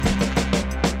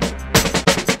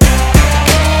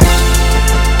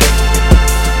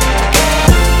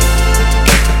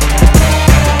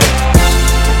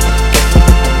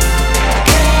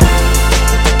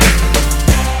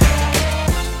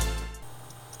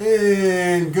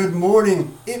And good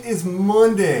morning. It is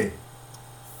Monday,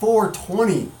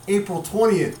 4/20, April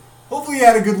 20th. Hopefully you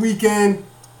had a good weekend.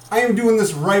 I am doing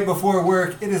this right before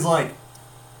work. It is like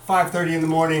 5:30 in the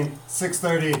morning,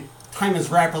 6:30. Time is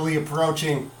rapidly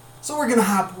approaching. So we're going to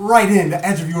hop right into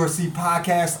Edge of Your Seat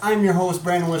podcast. I'm your host,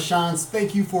 Brandon LaChance.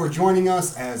 Thank you for joining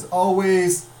us as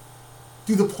always.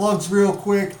 Do the plugs real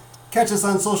quick. Catch us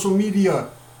on social media.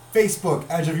 Facebook,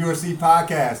 Edge of Your Seat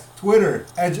Podcast. Twitter,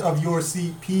 Edge of Your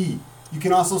Seat P. You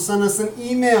can also send us an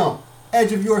email,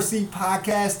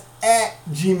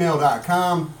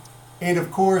 edgeofyourseatpodcast@gmail.com. And of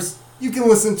course, you can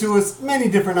listen to us many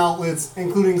different outlets,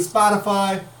 including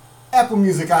Spotify, Apple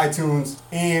Music, iTunes,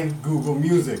 and Google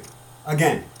Music.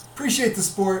 Again, appreciate the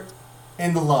support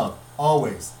and the love,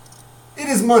 always. It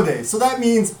is Monday, so that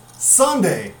means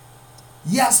Sunday,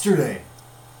 yesterday,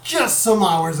 just some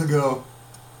hours ago,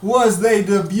 was the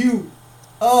debut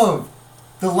of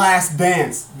The Last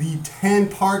Dance, the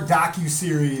 10-part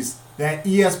docuseries that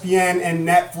ESPN and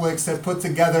Netflix have put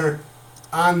together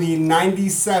on the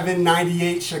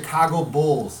 97-98 Chicago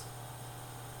Bulls.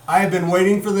 I have been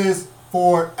waiting for this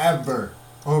forever,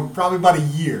 or probably about a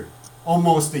year,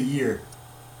 almost a year.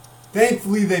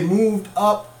 Thankfully, they moved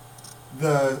up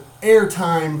the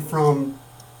airtime from,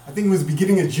 I think it was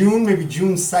beginning of June, maybe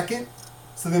June 2nd.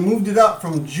 So they moved it up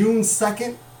from June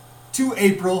 2nd to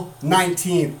April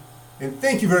 19th. And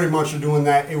thank you very much for doing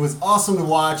that. It was awesome to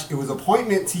watch. It was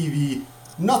appointment TV.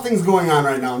 Nothing's going on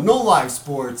right now. No live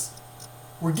sports.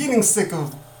 We're getting sick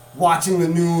of watching the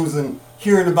news and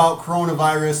hearing about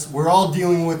coronavirus. We're all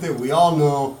dealing with it. We all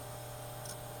know.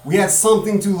 We had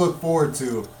something to look forward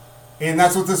to. And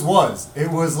that's what this was.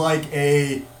 It was like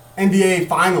a NBA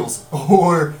Finals,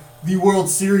 or the World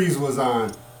Series was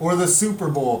on, or the Super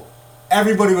Bowl.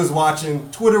 Everybody was watching.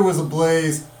 Twitter was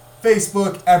ablaze.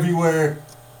 Facebook, everywhere.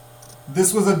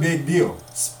 This was a big deal,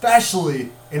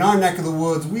 especially in our neck of the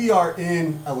woods. We are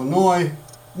in Illinois.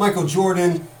 Michael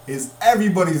Jordan is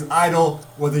everybody's idol,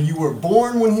 whether you were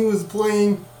born when he was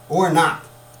playing or not.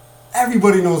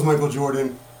 Everybody knows Michael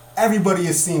Jordan. Everybody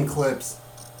has seen clips.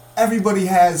 Everybody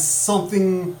has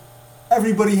something.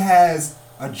 Everybody has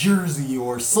a jersey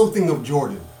or something of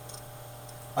Jordan.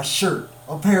 A shirt,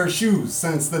 a pair of shoes,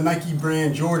 since the Nike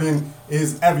brand Jordan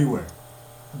is everywhere.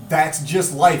 That's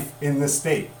just life in this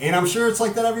state. And I'm sure it's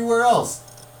like that everywhere else.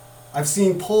 I've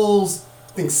seen polls,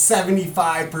 I think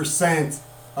 75%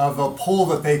 of a poll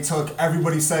that they took,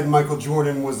 everybody said Michael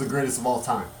Jordan was the greatest of all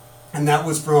time. And that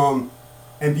was from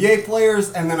NBA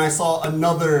players, and then I saw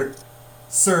another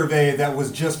survey that was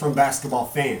just from basketball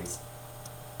fans.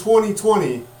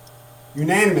 2020,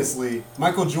 unanimously,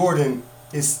 Michael Jordan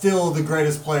is still the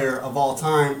greatest player of all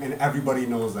time, and everybody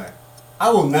knows that.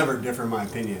 I will never differ in my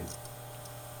opinion.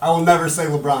 I will never say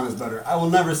LeBron is better. I will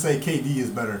never say KD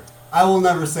is better. I will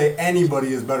never say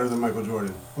anybody is better than Michael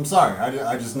Jordan. I'm sorry,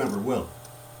 I just never will.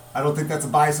 I don't think that's a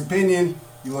biased opinion.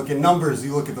 You look at numbers,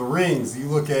 you look at the rings, you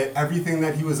look at everything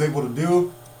that he was able to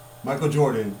do. Michael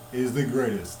Jordan is the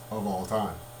greatest of all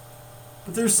time.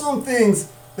 But there's some things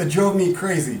that drove me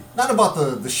crazy. Not about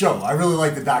the show. I really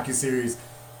like the docuseries.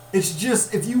 It's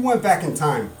just, if you went back in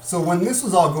time, so when this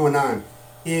was all going on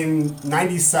in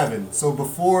 97, so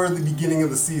before the beginning of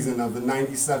the season of the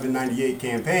 97-98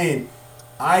 campaign,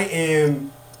 I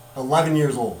am 11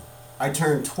 years old. I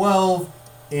turned 12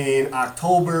 in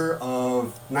October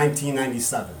of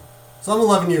 1997. So I'm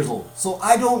 11 years old. So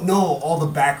I don't know all the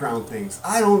background things.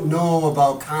 I don't know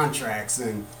about contracts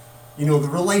and, the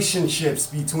relationships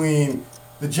between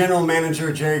the general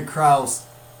manager, Jerry Krause,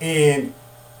 and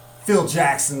Phil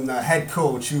Jackson, the head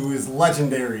coach, who is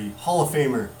legendary, Hall of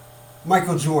Famer,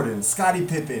 Michael Jordan, Scottie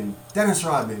Pippen, Dennis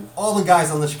Rodman, all the guys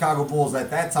on the Chicago Bulls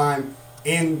at that time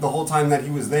and the whole time that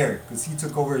he was there, because he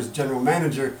took over as general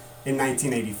manager in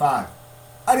 1985.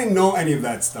 I didn't know any of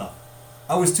that stuff.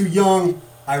 I was too young.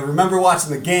 I remember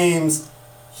watching the games.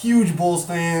 Huge Bulls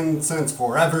fan since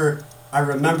forever. I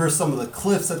remember some of the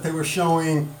clips that they were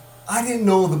showing. I didn't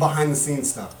know the behind the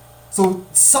scenes stuff. So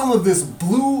some of this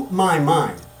blew my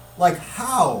mind. Like,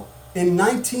 how in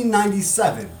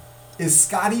 1997 is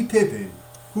Scottie Pippen,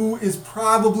 who is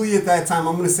probably at that time,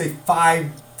 I'm going to say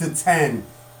 5 to 10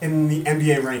 in the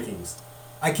NBA rankings.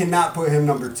 I cannot put him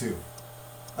number 2.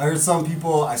 I heard some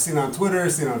people, I seen on Twitter,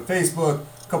 seen on Facebook,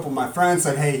 a couple of my friends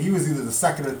said, hey, he was either the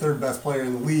second or third best player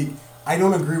in the league. I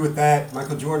don't agree with that.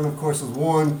 Michael Jordan, of course, was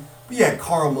one. But you had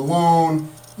Karl Malone.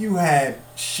 You had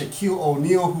Shaquille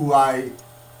O'Neal, who I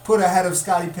put ahead of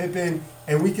Scottie Pippen.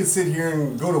 And we could sit here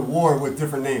and go to war with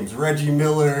different names. Reggie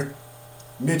Miller,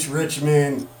 Mitch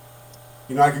Richmond.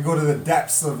 I could go to the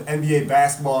depths of NBA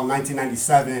basketball in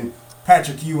 1997.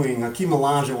 Patrick Ewing, Hakeem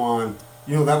Olajuwon.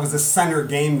 That was a center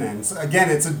game then. So again,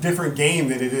 it's a different game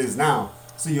than it is now.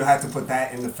 So you have to put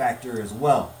that in the factor as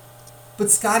well. But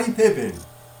Scottie Pippen,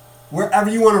 wherever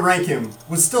you want to rank him,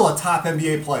 was still a top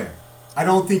NBA player. I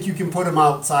don't think you can put him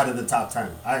outside of the top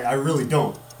 10. I really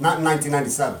don't. Not in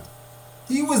 1997.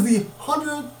 He was the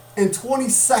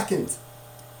 122nd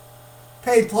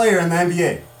paid player in the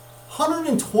NBA.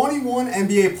 121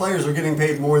 NBA players are getting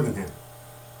paid more than him.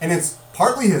 And it's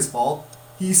partly his fault.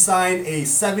 He signed a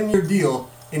 7-year deal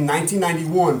in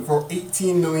 1991 for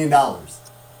 $18 million.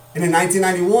 And in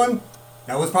 1991,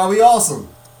 that was probably awesome.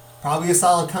 Probably a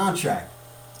solid contract.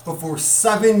 But for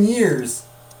 7 years,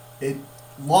 it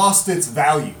lost its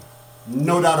value.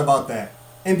 No doubt about that.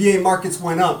 NBA markets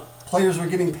went up. Players were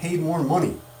getting paid more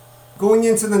money. Going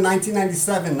into the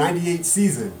 1997-98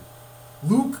 season,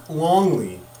 Luke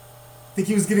Longley, I think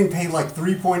he was getting paid like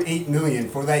 $3.8 million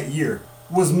for that year,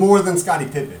 was more than Scottie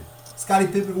Pippen. Scottie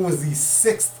Pippen was the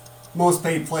 6th most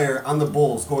paid player on the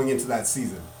Bulls going into that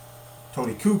season.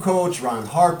 Tony Kukoc, Ron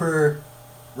Harper,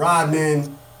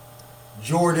 Rodman,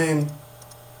 Jordan,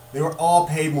 they were all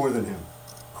paid more than him.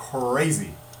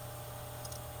 Crazy.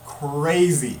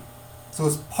 So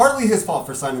it's partly his fault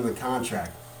for signing the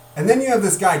contract. And then you have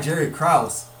this guy, Jerry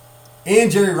Krause, and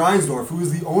Jerry Reinsdorf, who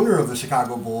is the owner of the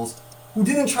Chicago Bulls, who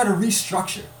didn't try to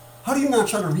restructure. How do you not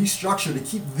try to restructure to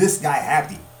keep this guy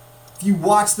happy? If you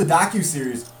watch the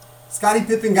docuseries, Scottie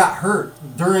Pippen got hurt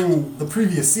during the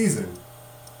previous season.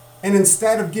 And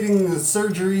instead of getting the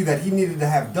surgery that he needed to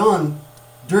have done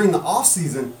during the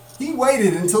offseason, he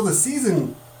waited until the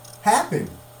season happened.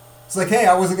 It's like, hey,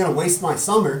 I wasn't going to waste my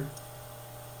summer.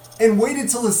 And waited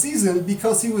till the season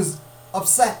because he was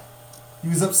upset. He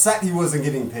was upset he wasn't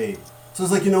getting paid. So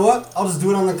he's like, you know what? I'll just do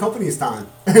it on the company's time.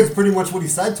 It's pretty much what he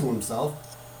said to himself.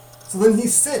 So then he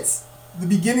sits the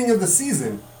beginning of the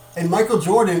season, and Michael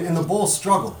Jordan and the Bulls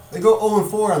struggle. They go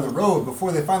 0-4 on the road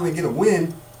before they finally get a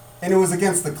win, and it was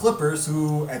against the Clippers,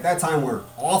 who at that time were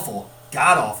awful,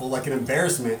 god-awful, like an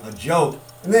embarrassment, a joke.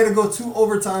 And they had to go 2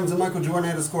 overtimes, and Michael Jordan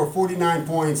had to score 49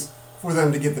 points for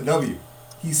them to get the W.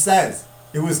 He says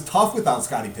it was tough without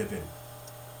Scottie Pippen.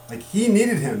 Like, he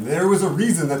needed him. There was a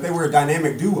reason that they were a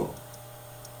dynamic duo.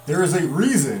 There is a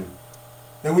reason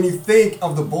that when you think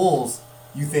of the Bulls,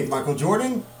 you think Michael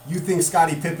Jordan, you think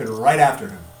Scottie Pippen right after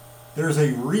him. There's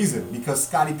a reason, because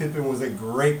Scottie Pippen was a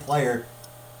great player,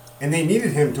 and they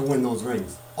needed him to win those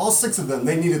rings. All 6 of them,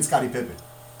 they needed Scottie Pippen.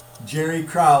 Jerry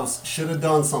Krause should have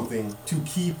done something to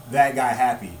keep that guy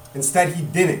happy. Instead, he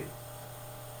didn't.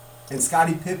 And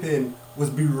Scottie Pippen was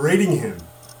berating him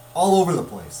all over the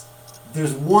place.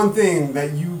 There's one thing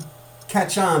that you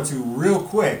catch on to real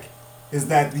quick, is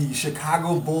that the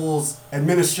Chicago Bulls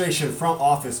administration front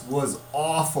office was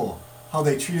awful. How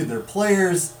they treated their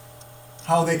players,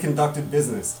 how they conducted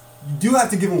business. You do have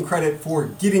to give him credit for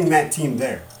getting that team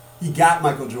there. He got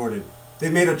Michael Jordan. They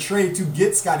made a trade to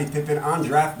get Scottie Pippen on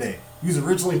draft day. He was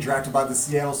originally drafted by the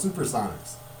Seattle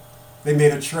Supersonics. They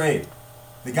made a trade.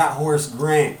 They got Horace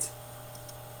Grant.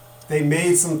 They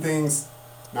made some things,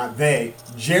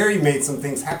 Jerry made some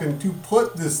things happen to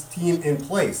put this team in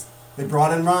place. They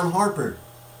brought in Ron Harper,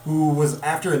 who was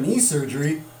after a knee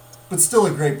surgery, but still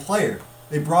a great player.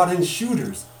 They brought in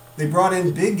shooters. They brought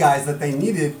in big guys that they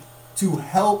needed to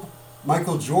help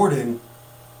Michael Jordan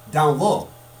down low.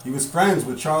 He was friends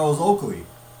with Charles Oakley.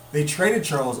 They traded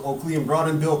Charles Oakley and brought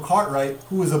in Bill Cartwright,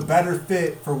 who was a better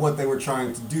fit for what they were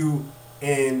trying to do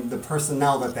and the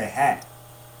personnel that they had.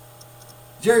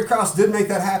 Jerry Krause did make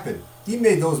that happen. He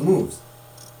made those moves.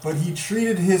 But he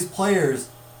treated his players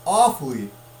awfully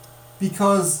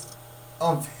because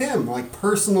of him, like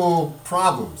personal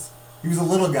problems. He was a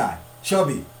little guy,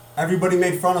 chubby. Everybody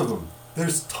made fun of him.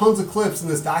 There's tons of clips in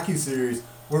this docuseries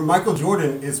where Michael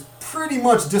Jordan is pretty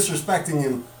much disrespecting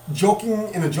him,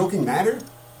 joking in a joking manner,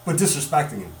 but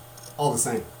disrespecting him all the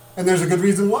same. And there's a good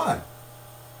reason why.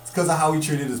 It's because of how he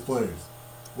treated his players.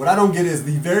 What I don't get is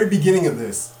the very beginning of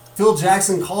this, Phil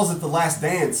Jackson calls it the last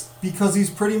dance because he's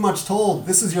pretty much told,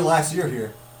 this is your last year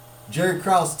here. Jerry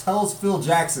Krause tells Phil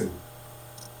Jackson,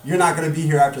 you're not going to be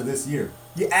here after this year.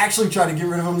 He actually tried to get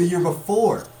rid of him the year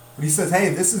before. But he says, hey,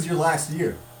 this is your last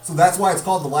year. So that's why it's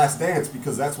called The Last Dance,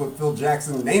 because that's what Phil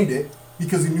Jackson named it,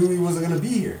 because he knew he wasn't going to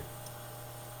be here.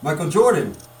 Michael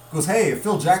Jordan goes, hey, if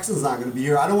Phil Jackson's not going to be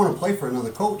here, I don't want to play for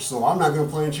another coach, so I'm not going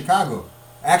to play in Chicago.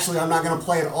 Actually, I'm not going to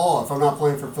play at all if I'm not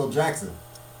playing for Phil Jackson.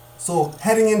 So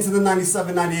heading into the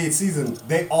 97-98 season,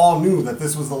 they all knew that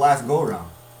this was the last go-around.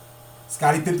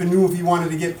 Scottie Pippen knew if he wanted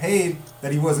to get paid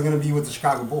that he wasn't going to be with the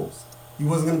Chicago Bulls. He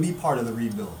wasn't going to be part of the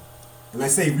rebuild. And I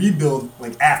say rebuild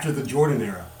like after the Jordan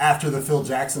era, after the Phil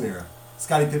Jackson era.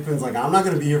 Scottie Pippen's like, I'm not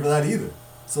going to be here for that either.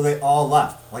 So they all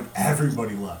left. Like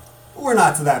everybody left. But we're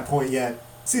not to that point yet.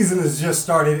 Season has just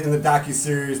started in the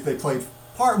docuseries. They played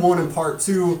part 1 and part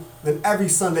 2. Then every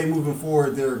Sunday moving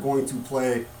forward, they're going to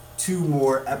play 2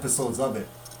 more episodes of it.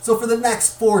 So for the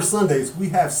next 4 Sundays, we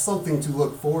have something to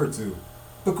look forward to.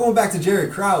 But going back to Jerry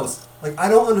Krause, I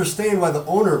don't understand why the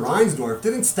owner, Reinsdorf,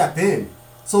 didn't step in.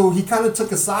 So he kind of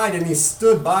took a side and he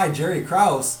stood by Jerry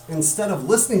Krause instead of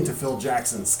listening to Phil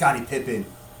Jackson, Scottie Pippen,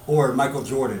 or Michael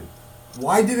Jordan.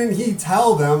 Why didn't he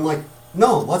tell them,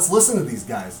 no, let's listen to these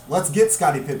guys. Let's get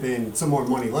Scottie Pippen some more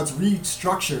money. Let's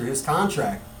restructure his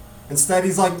contract. Instead,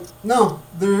 he's like, no,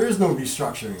 there is no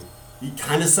restructuring. He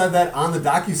kind of said that on the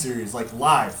docuseries,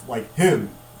 live, him,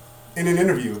 in an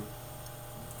interview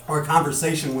or a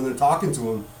conversation when they're talking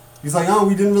to him. He's like, oh,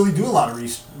 we didn't really do a lot of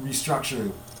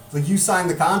restructuring. It's you signed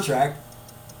the contract.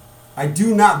 I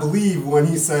do not believe when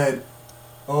he said,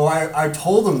 oh, I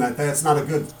told him that that's not a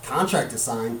good contract to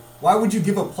sign. Why would you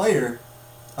give a player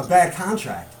a bad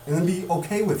contract and then be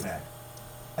okay with that?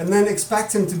 And then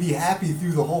expect him to be happy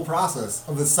through the whole process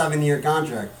of the 7-year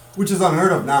contract, which is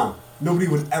unheard of now. Nobody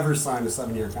would ever sign a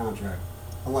 7-year contract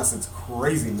unless it's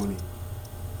crazy money.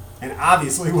 And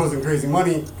obviously it wasn't crazy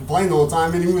money. He complained the whole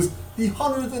time, and he was the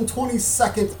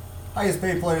 122nd highest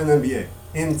paid player in the NBA.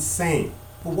 Insane.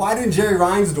 But why didn't Jerry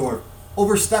Reinsdorf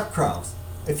overstep Krause?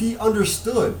 If he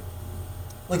understood,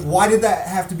 why did that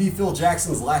have to be Phil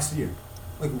Jackson's last year?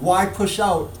 Why push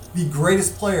out the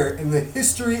greatest player in the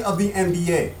history of the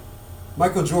NBA,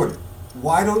 Michael Jordan?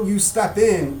 Why don't you step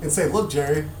in and say, look,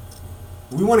 Jerry,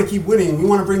 we want to keep winning. We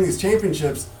want to bring these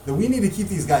championships. Then we need to keep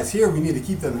these guys here. We need to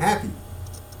keep them happy.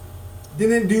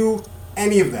 Didn't do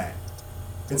any of that.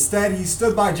 Instead, he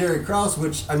stood by Jerry Krause,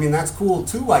 which, that's cool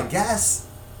too, I guess.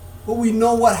 But we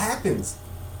know what happens.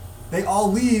 They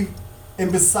all leave,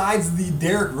 and besides the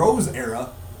Derrick Rose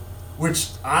era, which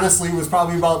honestly was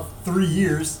probably about 3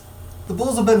 years, the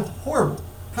Bulls have been horrible.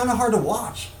 Kind of hard to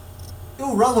watch.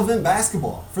 Irrelevant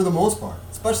basketball, for the most part,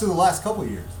 especially the last couple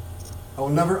years. I will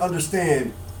never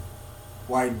understand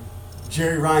why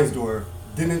Jerry Reinsdorf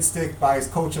didn't stick by his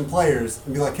coach and players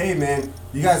and be like, hey man,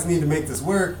 you guys need to make this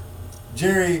work.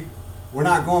 Jerry, we're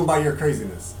not going by your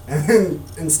craziness. And then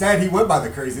instead he went by the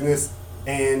craziness,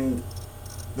 and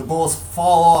the Bulls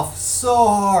fall off so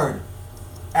hard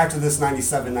after this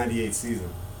 97-98 season.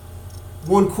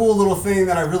 One cool little thing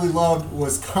that I really loved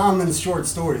was Common's short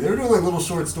story. They were doing little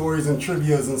short stories and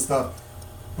trivias and stuff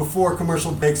before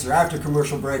commercial breaks or after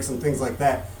commercial breaks and things like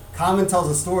that. Common tells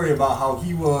a story about how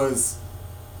he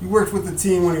worked with the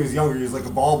team when he was younger. He was like a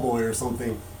ball boy or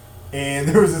something. And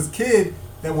there was this kid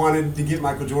that wanted to get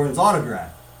Michael Jordan's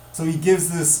autograph. So he gives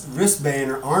this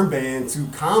wristband or armband to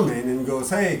Common and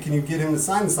goes, hey, can you get him to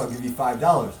sign this? I'll give you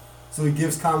 $5. So he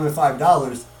gives Common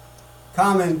 $5.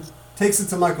 Common takes it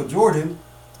to Michael Jordan,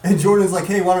 and Jordan's like,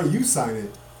 hey, why don't you sign it?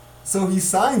 So he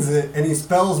signs it, and he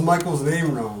spells Michael's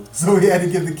name wrong. So he had to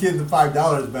give the kid the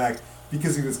 $5 back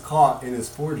because he was caught in his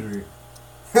forgery.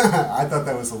 I thought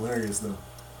that was hilarious, though.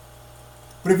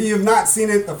 But if you have not seen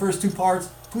it, the first 2 parts,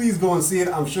 please go and see it.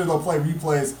 I'm sure they'll play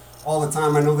replays all the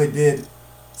time. I know they did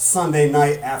Sunday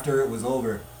night after it was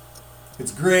over.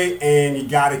 It's great, and you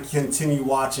got to continue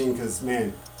watching because,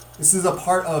 man, this is a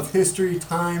part of history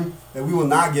time that we will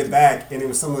not get back, and it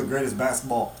was some of the greatest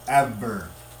basketball ever.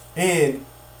 And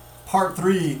part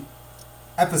 3,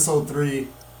 episode 3,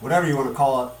 whatever you want to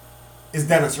call it, is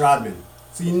Dennis Rodman.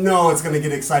 So you know it's going to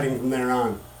get exciting from there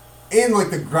on. And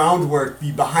the groundwork,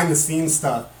 the behind-the-scenes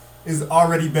stuff, has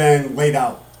already been laid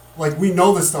out. We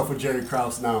know this stuff with Jerry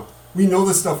Krause now. We know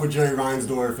this stuff with Jerry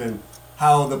Reinsdorf and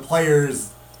how the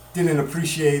players didn't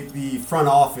appreciate the front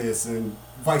office and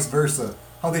vice versa.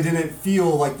 How they didn't feel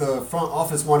like the front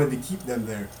office wanted to keep them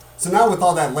there. So now with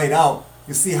all that laid out,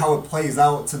 you see how it plays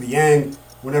out to the end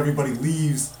when everybody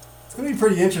leaves. It's going to be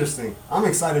pretty interesting. I'm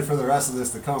excited for the rest of this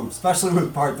to come, especially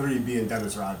with part 3 being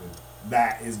Dennis Rodman.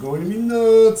 That is going to be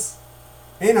nuts.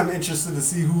 And I'm interested to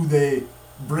see who they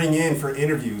bring in for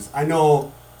interviews. I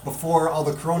know before all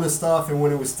the Corona stuff and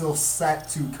when it was still set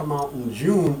to come out in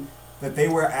June, that they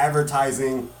were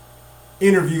advertising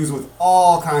interviews with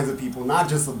all kinds of people, not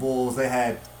just the Bulls. They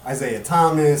had Isaiah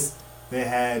Thomas, they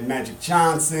had Magic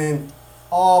Johnson,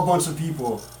 all bunch of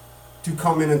people to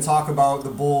come in and talk about the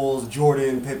Bulls,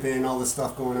 Jordan, Pippen, all this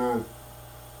stuff going on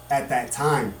at that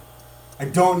time. I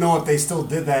don't know if they still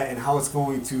did that and how it's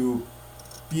going to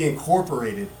be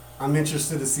incorporated. I'm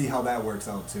interested to see how that works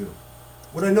out too.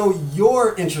 What I know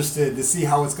you're interested to see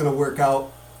how it's going to work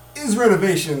out is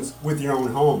renovations with your own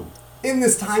home. In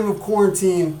this time of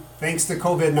quarantine, thanks to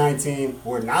COVID-19,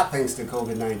 or not thanks to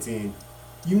COVID-19,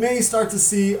 you may start to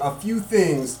see a few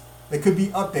things that could be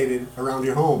updated around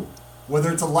your home.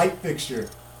 Whether it's a light fixture,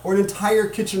 or an entire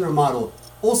kitchen remodel,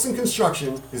 Olson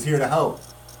Construction is here to help.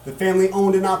 The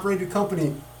family-owned and operated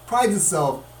company prides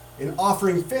itself in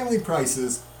offering family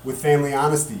prices with family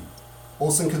honesty.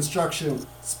 Olson Construction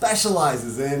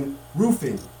specializes in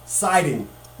roofing, siding,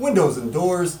 windows and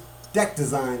doors, deck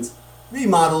designs,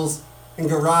 remodels, and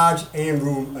garage and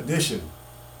room addition.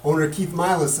 Owner Keith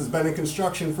Milas has been in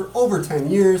construction for over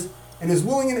 10 years and is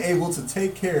willing and able to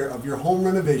take care of your home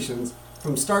renovations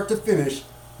from start to finish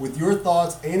with your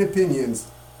thoughts and opinions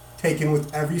taken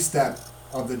with every step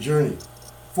of the journey.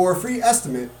 For a free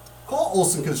estimate, call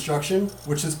Olson Construction,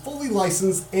 which is fully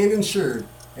licensed and insured,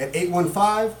 at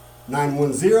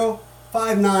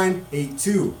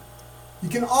 815-910-5982. You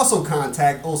can also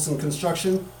contact Olson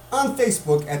Construction on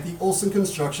Facebook at the Olson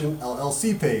Construction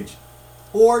LLC page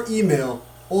or email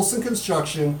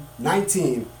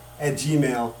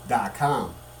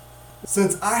olsonconstruction19@gmail.com.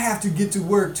 Since I have to get to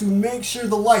work to make sure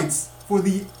the lights for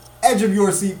the Edge of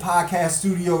Your Seat podcast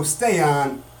studio stay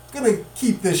on, gonna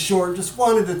keep this short. Just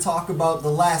wanted to talk about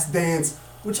The Last Dance,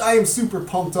 which I am super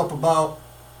pumped up about.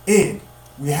 And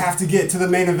we have to get to the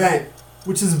main event,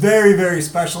 which is very, very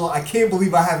special. I can't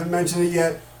believe I haven't mentioned it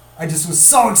yet. I just was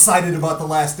so excited about The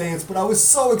Last Dance, but I was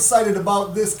so excited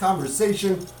about this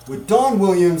conversation with Dawn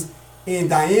Williams and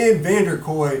Diane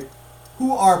Vanderkooi,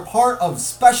 who are part of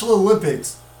Special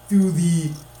Olympics through the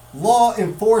Law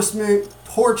Enforcement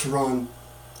Torch Run,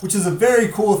 which is a very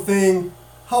cool thing,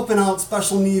 helping out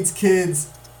special needs kids,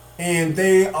 and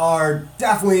they are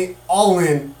definitely all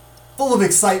in, full of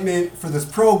excitement for this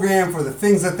program, for the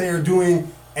things that they are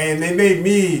doing, and they made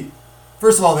me,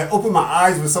 first of all, they opened my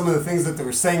eyes with some of the things that they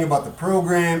were saying about the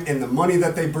program and the money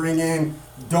that they bring in,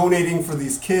 donating for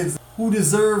these kids who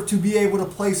deserve to be able to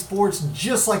play sports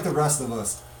just like the rest of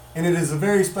us. And it is a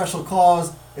very special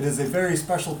cause. It is a very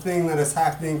special thing that is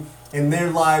happening in their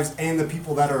lives and the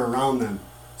people that are around them.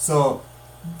 So,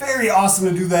 very awesome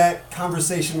to do that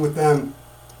conversation with them.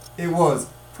 It was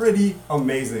pretty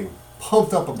amazing.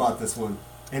 Pumped up about this one.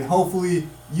 And hopefully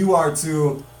you are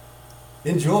too.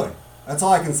 Enjoy. That's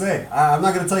all I can say. I'm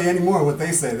not going to tell you any more what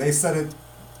they say. They said it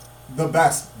the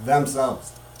best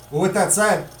themselves. Well, with that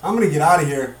said, I'm going to get out of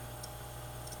here.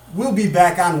 We'll be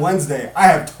back on Wednesday. I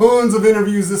have tons of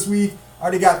interviews this week.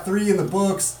 Already got 3 in the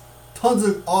books. Tons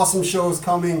of awesome shows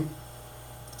coming.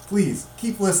 Please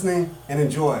keep listening and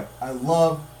enjoy. I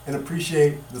love and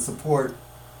appreciate the support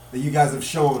that you guys have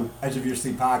shown Edge of Your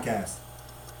Seat podcast.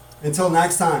 Until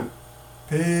next time,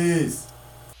 peace.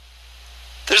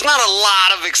 There's not a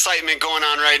lot of excitement going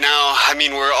on right now. I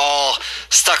mean, we're all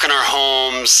stuck in our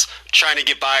homes, trying to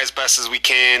get by as best as we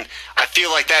can. I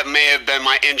feel like that may have been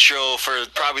my intro for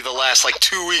probably the last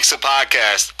 2 weeks of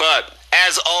podcast. But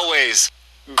as always,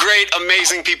 great,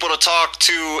 amazing people to talk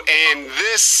to, and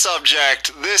this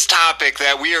subject, this topic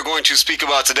that we are going to speak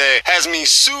about today has me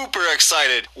super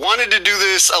excited. Wanted to do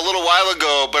this a little while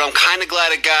ago, but I'm kind of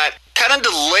glad it got kind of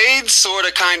delayed, so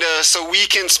we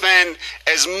can spend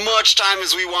as much time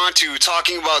as we want to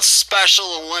talking about Special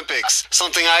Olympics,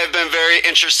 something I have been very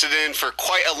interested in for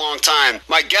quite a long time.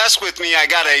 My guest with me, I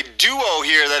got a duo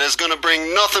here that is going to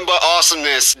bring nothing but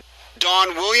awesomeness.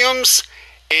 Dawn Williams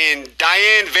and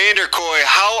Diane Vanderkooi.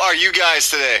 How are you guys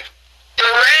today?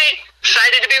 Doing great.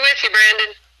 Excited to be with you,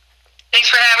 Brandon. Thanks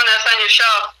for having us on your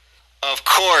show. Of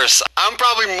course. I'm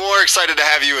probably more excited to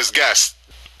have you as guests.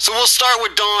 So we'll start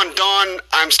with Dawn. Dawn,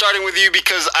 I'm starting with you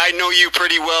because I know you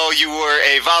pretty well. You were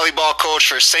a volleyball coach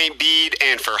for St. Bede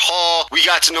and for Hall. We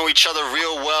got to know each other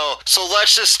real well. So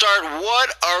let's just start.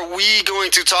 What are we going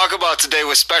to talk about today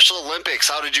with Special Olympics?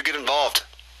 How did you get involved?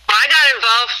 I got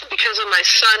involved because of my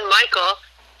son, Michael,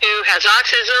 who has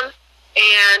autism.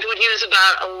 And when he was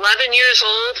about 11 years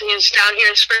old, he was down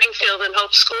here in Springfield in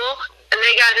Hope School, and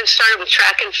they got him started with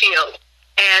track and field.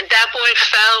 And that boy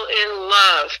fell in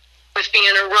love with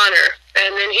being a runner.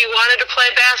 And then he wanted to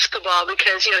play basketball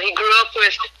because, he grew up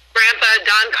with Grandpa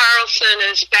Don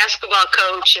Carlson as basketball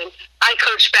coach, and I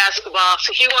coached basketball,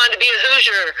 so he wanted to be a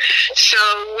Hoosier. So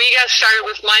we got started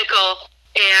with Michael,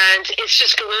 and it's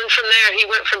just ballooned from there. He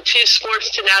went from 2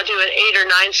 sports to now doing 8 or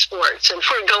 9 sports, and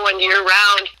we're going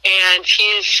year-round, and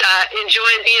he's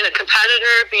enjoying being a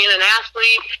competitor, being an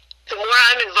athlete. The more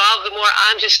I'm involved, the more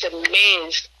I'm just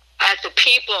amazed at the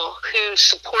people who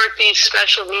support these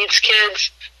special needs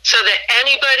kids, so that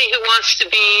anybody who wants to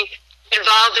be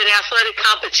involved in athletic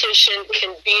competition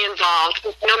can be involved,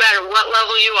 no matter what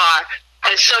level you are.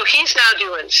 And so he's now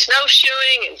doing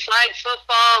snowshoeing and flag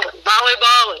football and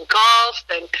volleyball and golf,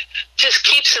 and just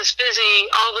keeps us busy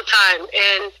all the time.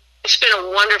 And it's been a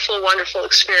wonderful, wonderful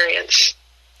experience.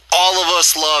 All of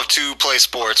us love to play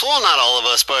sports. Well, not all of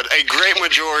us, but a great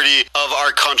majority of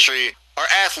our country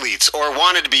are athletes or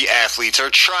wanted to be athletes or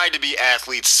tried to be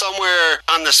athletes somewhere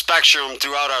on the spectrum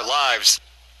throughout our lives.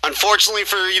 Unfortunately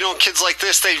for, kids like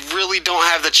this, they really don't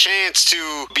have the chance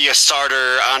to be a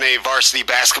starter on a varsity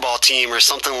basketball team or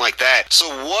something like that. So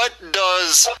what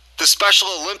does the Special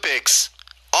Olympics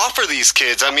offer these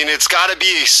kids? I mean, it's got to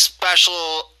be a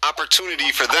special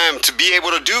opportunity for them to be able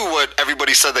to do what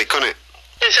everybody said they couldn't.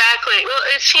 Exactly. Well,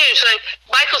 it's huge. Like,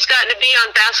 Michael's gotten to be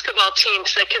on basketball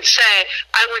teams that can say,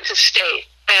 I went to state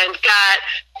and got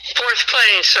fourth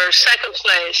place or second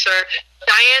place, or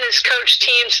Diane has coached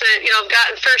teams that, have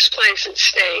gotten first place at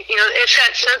state. It's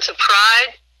that sense of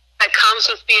pride that comes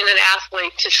with being an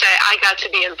athlete to say, I got to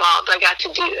be involved, I got to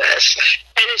do this.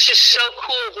 And it's just so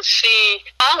cool to see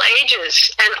all ages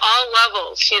and all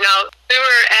levels. We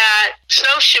were at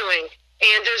snowshoeing,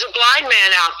 and there's a blind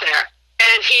man out there.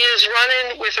 And he is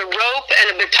running with a rope and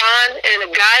a baton and a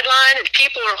guideline, and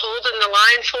people are holding the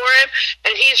line for him,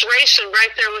 and he's racing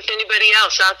right there with anybody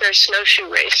else out there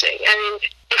snowshoe racing. I mean,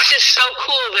 it's just so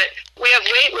cool that we have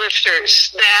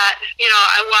weightlifters that,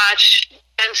 I watch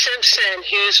Ben Simpson,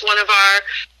 who's one of our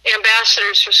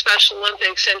ambassadors for Special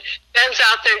Olympics, and Ben's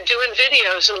out there doing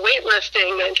videos and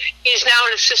weightlifting, and he's now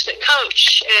an assistant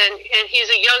coach, and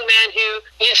he's a young man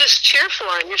who you just cheer for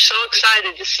him. You're so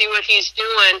excited to see what he's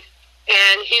doing.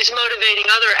 And he's motivating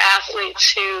other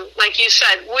athletes who, like you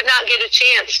said, would not get a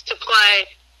chance to play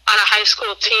on a high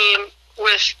school team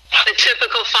with the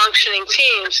typical functioning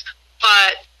teams,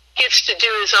 but gets to do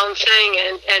his own thing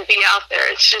and be out there.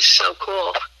 It's just so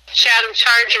cool. Chatham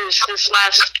Chargers this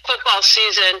last football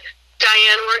season,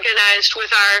 Diane organized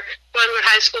with our Glenwood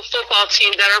High School football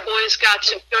team that our boys got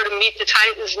to go to Meet the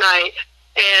Titans night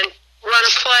and run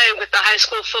a play with the high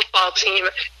school football team.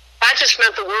 That just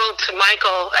meant the world to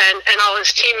Michael and all his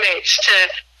teammates to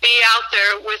be out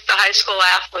there with the high school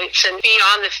athletes and be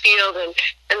on the field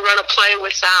and run a play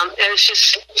with them. And it's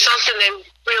just something they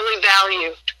really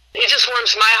value. It just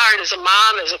warms my heart as a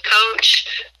mom, as a coach,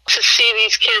 to see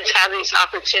these kids have these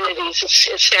opportunities.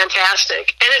 It's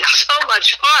fantastic. And it's so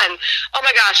much fun. Oh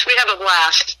my gosh, we have a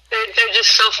blast. They're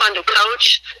just so fun to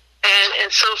coach and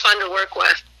so fun to work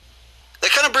with. That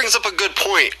kind of brings up a good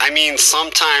point. I mean,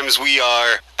 sometimes we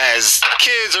are, as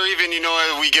kids, or even,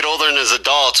 as we get older and as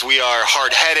adults, we are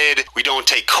hard-headed. We don't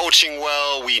take coaching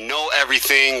well. We know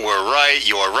everything. We're right.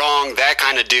 You're wrong. That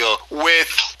kind of deal.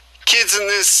 With kids in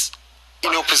this,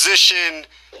 position,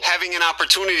 having an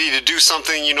opportunity to do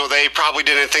something, they probably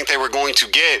didn't think they were going to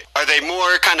get, are they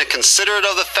more kind of considerate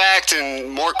of the fact and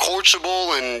more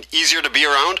coachable and easier to be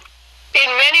around? In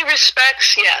many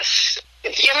respects, yes.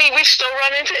 I mean, we still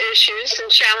run into issues and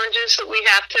challenges that we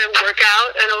have to work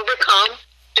out and overcome,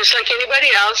 just like anybody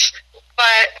else.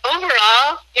 But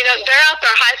overall, they're out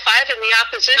there high-fiving the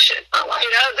opposition.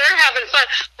 They're having fun.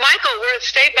 Michael, we're at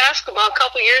state basketball a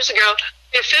couple years ago.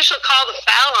 The official called a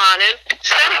foul on him.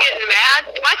 Instead of getting mad,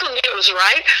 Michael knew it was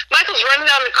right. Michael's running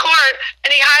down the court,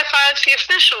 and he high-fives the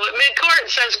official at mid-court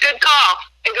and says, good call,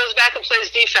 and goes back and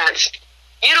plays defense.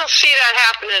 You don't see that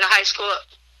happen in a high school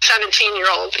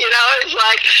 17-year-old, it's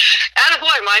like,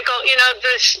 attaboy, Michael,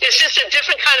 it's just a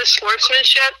different kind of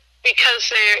sportsmanship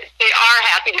because they are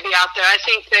happy to be out there. I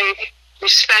think they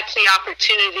respect the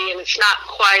opportunity, and it's not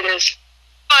quite as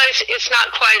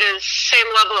same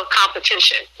level of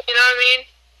competition. You know what I mean?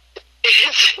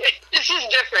 It's just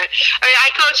different. I mean, I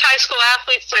coach high school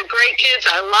athletes. They're great kids.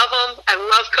 I love them. I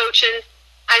love coaching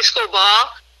high school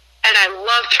ball, and I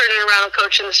love turning around and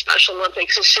coaching the Special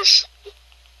Olympics. It's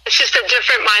just a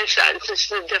different mindset. It's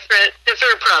just a different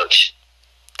approach.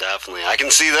 Definitely. I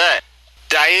can see that.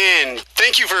 Diane,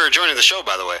 thank you for joining the show,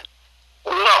 by the way.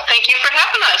 Well, thank you for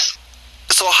having us.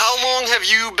 So how long have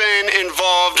you been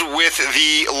involved with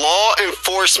the law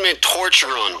enforcement torch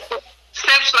run?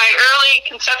 Since my early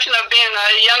conception of being a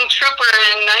young trooper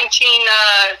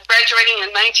graduating in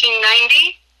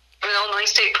 1990. From Illinois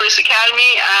State Police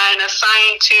Academy and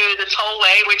assigned to the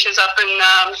Tollway, which is up in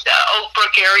the Oak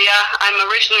Brook area. I'm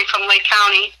originally from Lake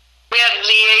County. We had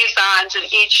liaisons in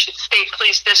each state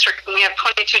police district, and we have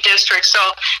 22 districts. So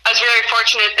I was very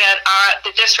fortunate that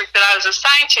the district that I was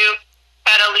assigned to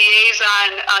had a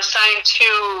liaison assigned to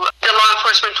the law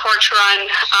enforcement torch run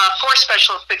for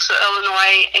Special Olympics of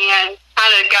Illinois, and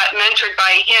kind of got mentored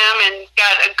by him and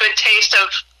got a good taste of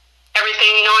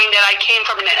everything, knowing that I came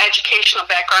from an educational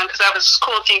background because I was a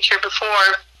school teacher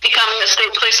before becoming a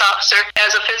state police officer,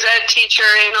 as a phys ed teacher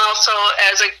and also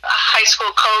as a high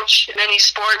school coach in many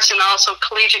sports and also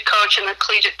collegiate coach and a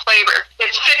collegiate player.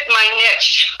 It fit my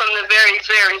niche from the very,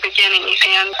 very beginning,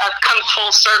 and I've come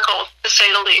full circle, to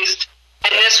say the least.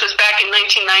 And this was back in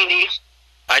 1990.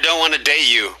 I don't want to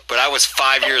date you, but I was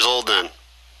 5 years old then.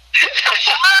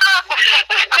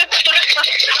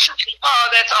 Oh,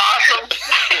 that's awesome.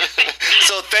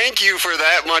 So thank you for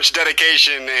that much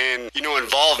dedication and,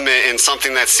 involvement in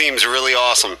something that seems really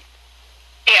awesome.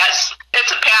 Yes, it's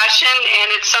a passion, and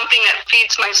it's something that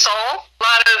feeds my soul. A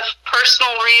lot of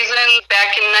personal reasons.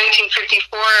 Back in 1954,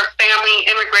 family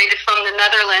immigrated from the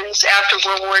Netherlands after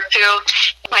World War II.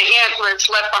 My aunt was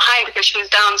left behind because she was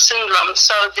Down syndrome.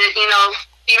 So,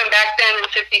 even back then in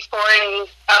 54 and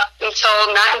up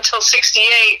not until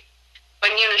 68,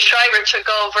 when Eunice Shriver took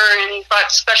over and brought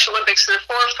Special Olympics to the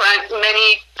forefront,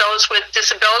 many those with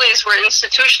disabilities were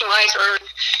institutionalized or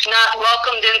not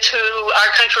welcomed into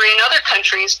our country and other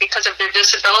countries because of their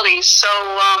disabilities. So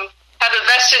have a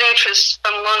vested interest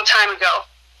from a long time ago.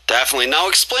 Definitely. Now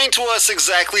explain to us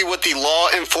exactly what the Law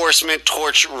Enforcement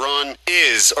Torch Run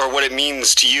is, or what it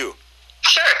means to you.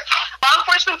 Sure. Law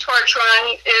Enforcement Torch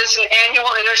Run is an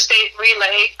annual interstate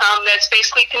relay that's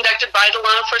basically conducted by the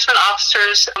law enforcement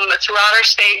officers throughout our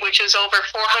state, which is over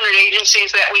 400 agencies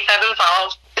that we have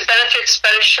involved, to benefit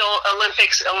Special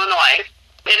Olympics Illinois.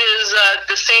 It is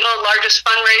the single largest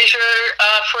fundraiser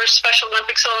for Special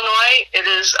Olympics Illinois. It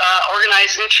is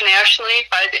organized internationally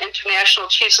by the International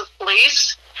Chiefs of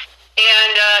Police,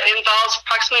 and involves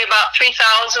approximately about 3,000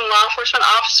 law enforcement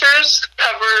officers,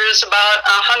 covers about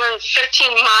 115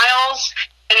 miles,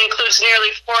 and includes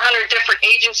nearly 400 different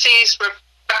agencies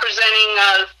representing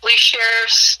police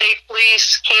sheriffs, state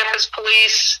police, campus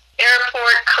police,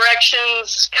 airport,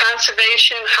 corrections,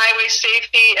 conservation, highway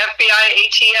safety, FBI,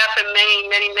 ATF, and many,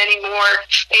 many, many more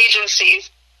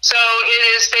agencies. So it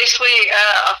is basically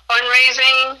a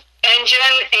fundraising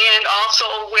engine and also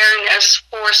awareness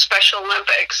for Special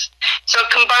Olympics. So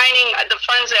combining the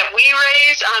funds that we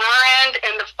raise on our end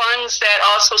and the funds that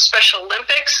also Special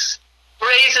Olympics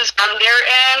raises on their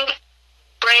end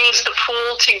brings the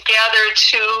pool together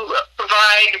to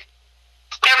provide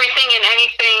everything and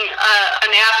anything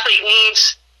an athlete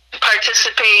needs to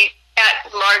participate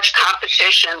at large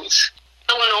competitions.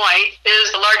 Illinois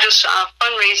is the largest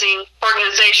fundraising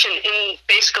organization in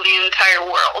basically the entire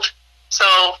world. So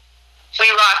we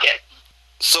rock it.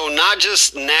 So not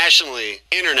just nationally,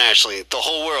 internationally, the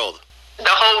whole world. The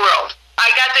whole world. I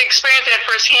got to experience that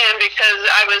firsthand because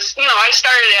I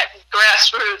started at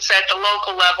grassroots at the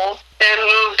local level, then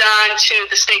moved on to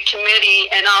the state committee,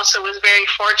 and also was very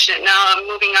fortunate. Now I'm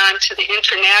moving on to the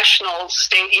international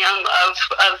stadium of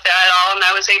that all, and I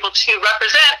was able to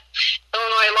represent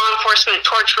Illinois Law Enforcement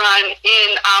Torch Run in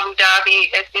Abu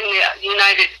Dhabi in the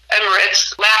United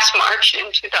Emirates last March in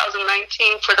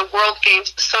 2019 for the World Games,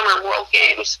 the Summer World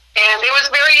Games. And it was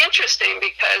very interesting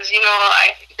because,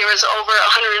 there was over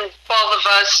 112 of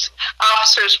us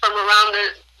officers from around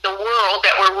the world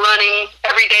that were running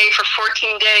every day for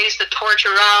 14 days the torch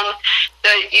around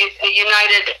the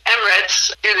United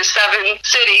Emirates through the 7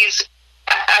 cities.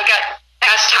 I got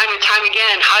asked time and time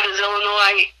again, how does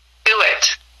Illinois do it?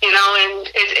 And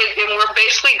we're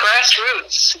basically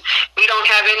grassroots. We don't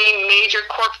have any major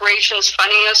corporations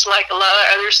funding us like a lot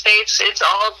of other states. It's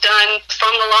all done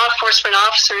from the law enforcement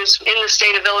officers in the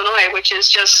state of Illinois, which is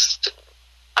just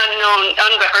unknown,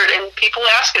 unheard. And people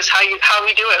ask us how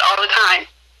we do it all the time.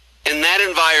 In that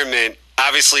environment,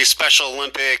 obviously Special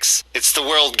Olympics, it's the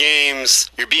World Games,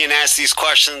 you're being asked these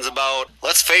questions about,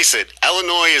 let's face it,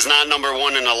 Illinois is not number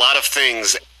one in a lot of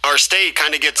things. Our state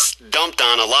kind of gets dumped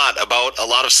on a lot about a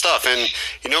lot of stuff, and,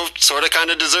 sort of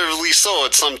kind of deservedly so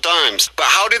at some times. But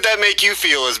how did that make you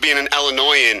feel as being an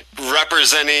Illinoisan,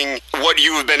 representing what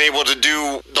you have been able to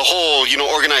do, the whole,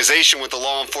 organization with the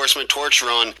Law Enforcement Torch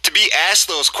Run, to be asked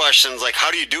those questions, like,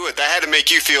 how do you do it? That had to make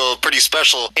you feel pretty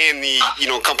special in the,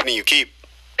 company you keep.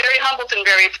 Very humbled and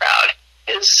very proud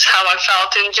is how I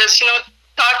felt, and just,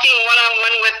 talking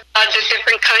one-on-one with the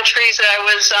different countries. I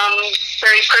was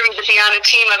very privy to be on a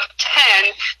team of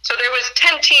 10. So there was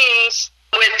 10 teams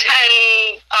with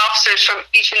 10 officers from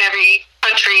each and every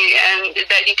country, and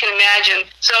that you can imagine.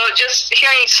 So just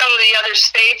hearing some of the other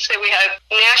states, that we have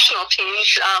national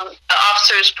teams,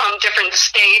 officers from different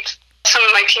states. Some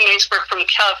of my teammates were from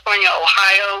California,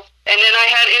 Ohio, and then I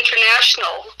had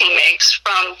international teammates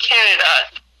from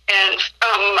Canada and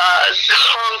from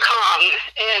Hong Kong.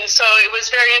 And so it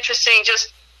was very interesting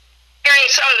just hearing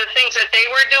some of the things that they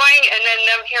were doing and then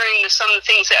them hearing some of the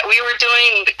things that we were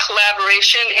doing, the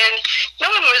collaboration. And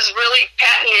no one was really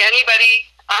patting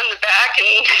anybody on the back,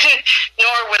 and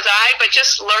nor was I, but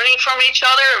just learning from each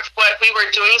other of what we were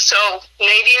doing. So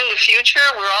maybe in the future,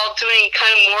 we're all doing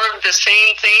kind of more of the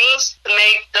same things to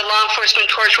make the Law Enforcement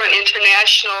Torch Run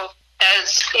International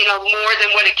as, more than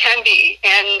what it can be,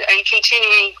 and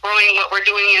continuing growing what we're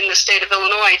doing in the state of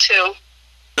Illinois, too.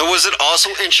 Now, was it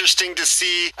also interesting to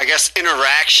see, I guess,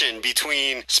 interaction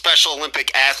between Special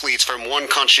Olympic athletes from one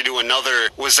country to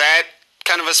another? Was that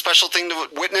kind of a special thing to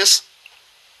witness?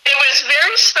 It was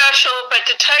very special, but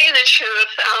to tell you the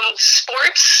truth,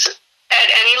 sports at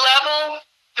any level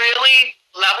really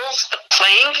levels the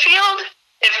playing field,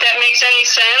 if that makes any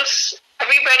sense.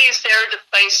 Everybody's there to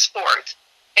play sport.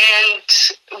 And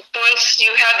once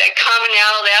you have that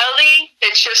commonality,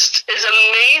 it just is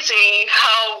amazing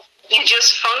how you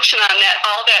just function on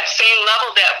that same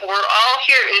level that we're all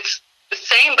here. It's the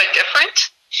same but different.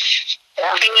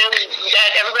 Yeah. And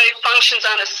that everybody functions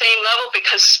on the same level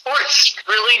because sports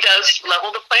really does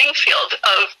level the playing field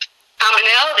of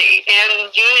commonality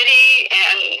and unity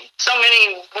and so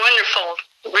many wonderful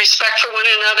respect for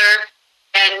one another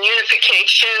and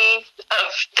unification of,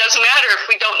 doesn't matter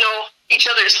if we don't know each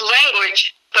other's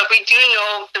language, but we do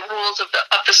know the rules of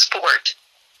the sport.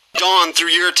 Dawn,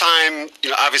 through your time,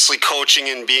 obviously coaching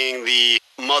and being the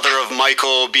mother of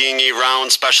Michael, being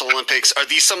around Special Olympics, are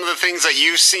these some of the things that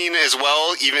you've seen as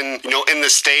well, even, in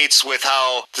the States with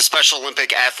how the Special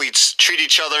Olympic athletes treat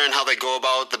each other and how they go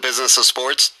about the business of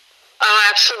sports? Oh,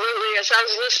 absolutely. As I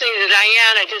was listening to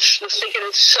Diane, I just was thinking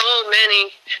of so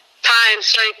many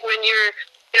times, like when you're,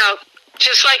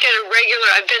 just like at a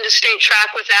regular, I've been to state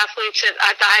track with athletes at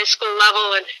the high school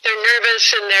level, and they're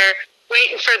nervous and they're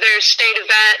waiting for their state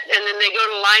event, and then they go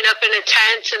to line up in a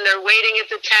tent, and they're waiting at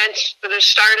the tent for the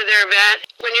start of their event.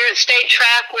 When you're at state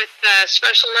track with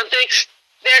Special Olympics,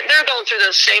 they're going through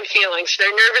those same feelings.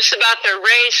 They're nervous about their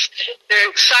race.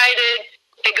 They're excited.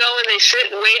 They go and they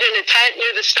sit and wait in a tent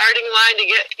near the starting line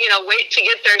to get, wait to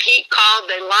get their heat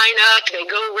called. They line up. They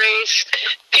go race.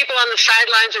 People on the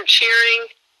sidelines are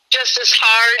cheering just as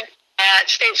hard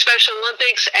at State Special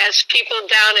Olympics as people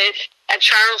down at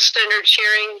Charleston are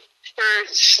cheering for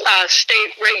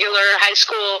state regular high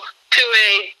school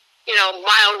 2A,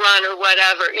 mile run or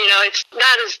whatever. It's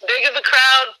not as big of a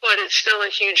crowd, but it's still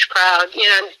a huge crowd.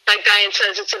 Like Diane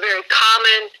says, it's a very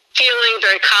common feeling,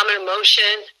 very common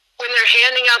emotion. When they're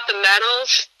handing out the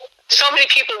medals, so many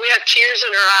people, we have tears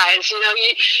in our eyes.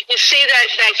 You see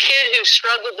that kid who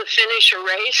struggled to finish a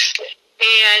race,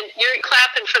 and you're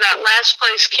clapping for that last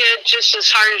place kid just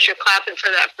as hard as you're clapping for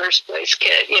that first place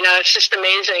kid. It's just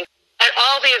amazing. At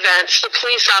all the events, the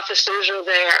police officers are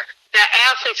there. The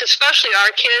athletes, especially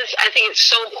our kids, I think it's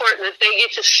so important that they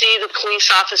get to see the police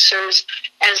officers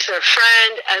as their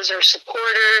friend, as their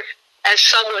supporter, as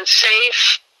someone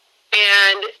safe.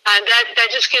 And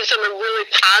that just gives them a really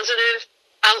positive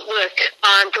outlook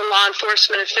on the law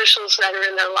enforcement officials that are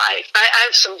in their life. I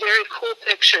have some very cool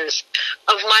pictures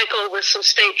of Michael with some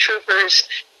state troopers,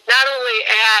 not only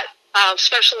at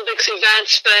Special Olympics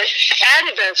events, but at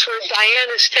events where Diane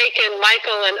has taken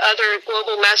Michael and other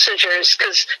global messengers,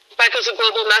 because Michael's a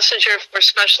global messenger for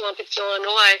Special Olympics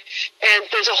Illinois,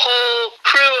 and there's a whole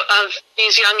crew of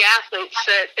these young athletes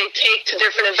that they take to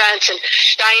different events, and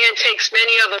Diane takes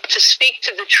many of them to speak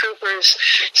to the troopers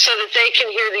so that they can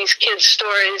hear these kids'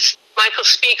 stories. Michael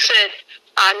speaks at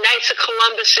Knights of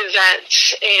Columbus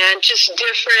events and just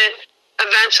different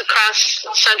events across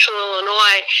central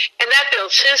Illinois, and that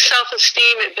builds his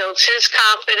self-esteem, it builds his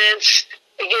confidence,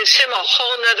 it gives him a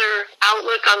whole nother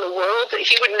outlook on the world that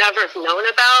he would never have known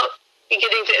about,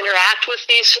 getting to interact with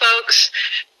these folks,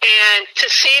 and to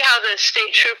see how the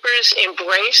state troopers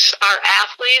embrace our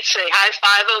athletes, they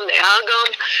high-five them, they hug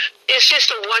them, it's just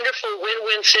a wonderful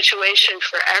win-win situation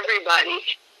for everybody.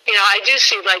 I do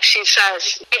see, like she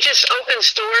says, it just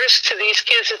opens doors to these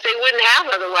kids that they wouldn't have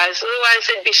otherwise. Otherwise,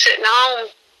 they'd be sitting home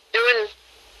doing,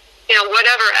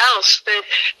 whatever else. But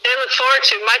they look forward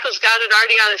to, Michael's got it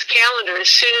already on his calendar. As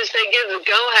soon as they give the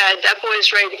go-ahead, that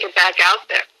boy's ready to get back out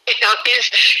there. He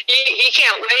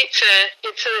can't wait to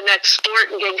get to the next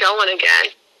sport and get going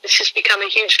again. It's just become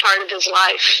a huge part of his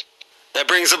life. That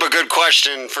brings up a good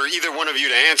question for either one of you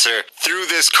to answer.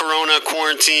 Through this corona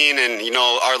quarantine and,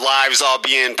 our lives all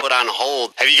being put on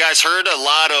hold, have you guys heard a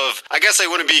lot of, I guess they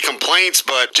wouldn't be complaints,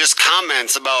 but just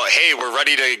comments about, hey, we're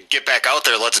ready to get back out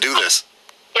there, let's do this?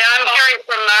 Yeah, I'm hearing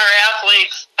from our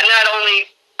athletes, not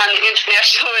only on the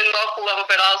international and local level,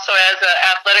 but also as an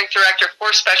athletic director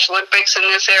for Special Olympics in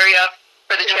this area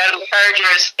for the Chatham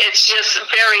Chargers. It's just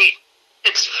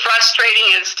it's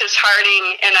frustrating, it's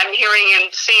disheartening, and I'm hearing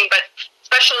and seeing, but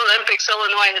Special Olympics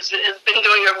Illinois has been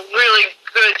doing a really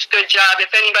good job. If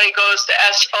anybody goes to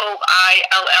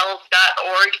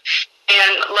SOILL.org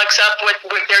and looks up what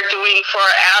they're doing for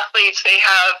our athletes, they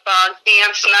have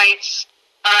dance nights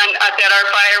that are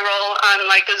viral on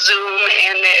like a Zoom,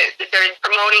 and they're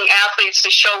promoting athletes to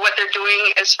show what they're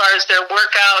doing as far as their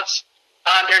workouts.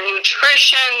 their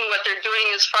nutrition, what they're doing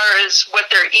as far as what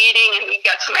they're eating, and we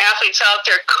got some athletes out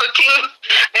there cooking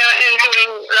and doing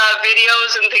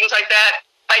videos and things like that.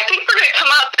 I think we're going to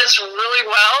come out this really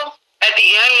well at the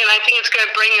end, and I think it's going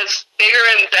to bring us bigger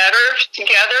and better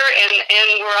together, and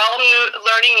we're all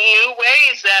learning new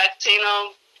ways that,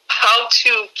 how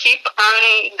to keep on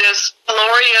this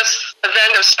glorious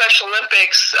event of Special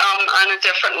Olympics on a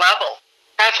different level.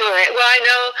 Absolutely. Well, I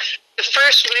know the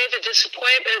first wave of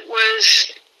disappointment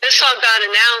was this all got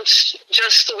announced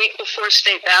just the week before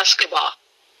state basketball,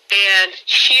 and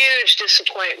huge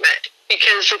disappointment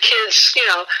because the kids,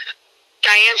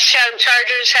 Diane's Chatham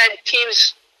Chargers had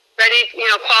teams ready,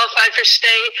 qualified for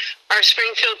state. Our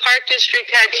Springfield Park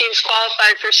District had teams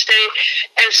qualified for state.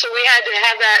 And so we had to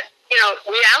have that,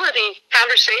 reality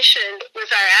conversation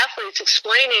with our athletes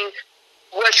explaining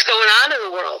what's going on in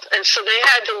the world. And so they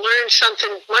had to learn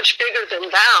something much bigger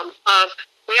than them of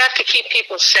we have to keep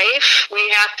people safe. We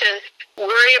have to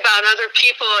worry about other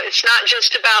people. It's not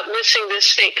just about missing this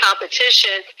state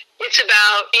competition. It's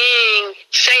about being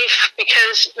safe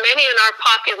because many in our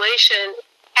population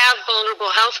have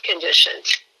vulnerable health conditions.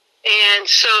 And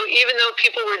so even though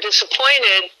people were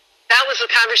disappointed, that was the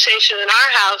conversation in our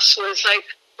house was like,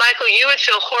 Michael, you would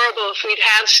feel horrible if we'd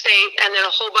have state and then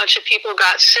a whole bunch of people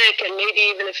got sick and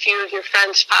maybe even a few of your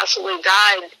friends possibly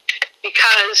died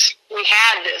because we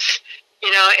had this,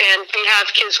 and we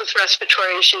have kids with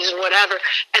respiratory issues and whatever.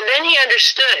 And then he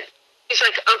understood. He's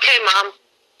like, okay, Mom,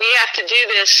 we have to do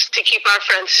this to keep our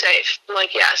friends safe. I'm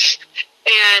like, yes.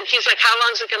 And he's like, how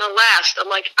long is it going to last? I'm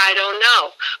like, I don't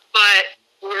know. But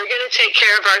we're going to take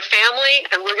care of our family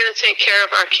and we're going to take care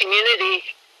of our community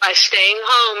by staying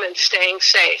home and staying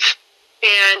safe.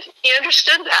 And he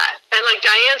understood that. And like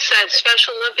Diane said,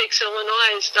 Special Olympics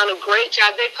Illinois has done a great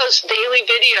job. They post daily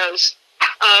videos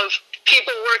of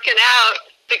people working out.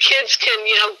 The kids can,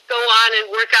 go on and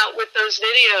work out with those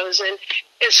videos. And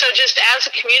so just as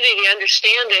a community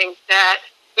understanding that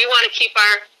we want to keep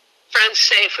our friends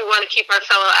safe, we want to keep our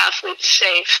fellow athletes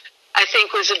safe, I think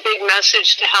was a big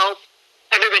message to help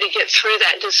everybody get through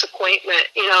that disappointment,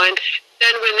 and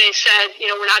then when they said,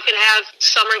 we're not going to have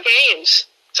summer games.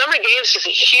 Summer games is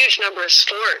a huge number of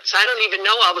sports. I don't even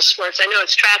know all the sports. I know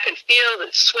it's track and field,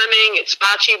 it's swimming, it's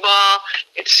bocce ball,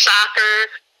 it's soccer,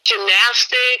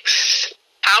 gymnastics,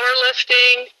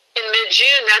 powerlifting. In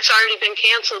mid-June, that's already been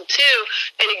canceled too.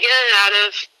 And again, out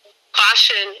of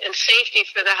caution and safety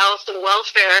for the health and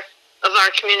welfare of our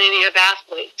community of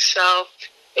athletes. So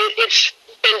it's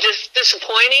been just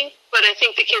disappointing, but I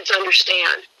think the kids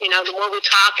understand. The more we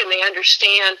talk and they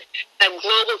understand that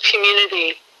global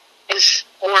community is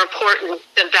more important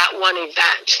than that one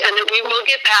event. And that we will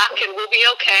get back and we'll be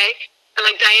okay. And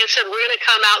like Diane said, we're going to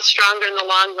come out stronger in the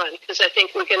long run because I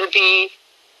think we're going to be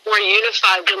more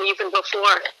unified than even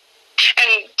before.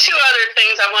 And two other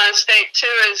things I want to state,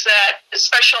 too, is that the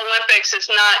Special Olympics is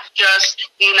not just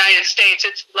the United States.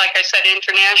 It's, like I said,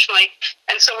 internationally.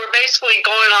 And so we're basically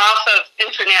going off of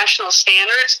international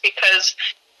standards because,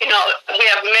 we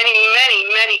have many, many,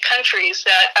 many countries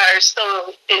that are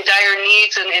still in dire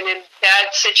needs and in bad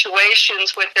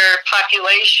situations with their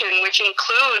population, which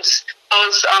includes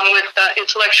those with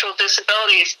intellectual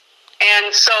disabilities.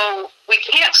 And so we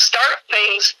can't start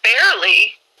things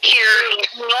fairly here in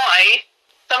Illinois.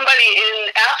 Somebody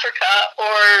in Africa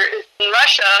or in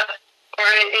Russia or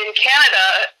in Canada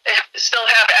still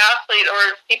have athletes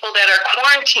or people that are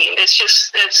quarantined.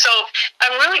 So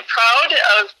I'm really proud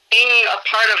of being a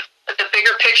part of the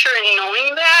bigger picture and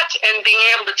knowing that and being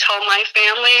able to tell my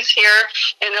families here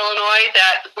in Illinois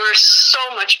that we're so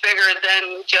much bigger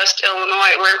than just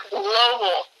Illinois. We're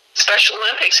global. Special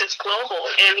Olympics is global.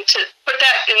 And to put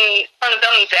that in front of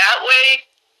them that way,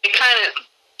 it kind of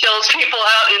kills people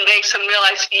out and makes them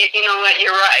realize, you know what,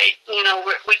 you're right.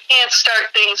 We can't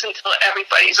start things until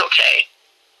everybody's okay.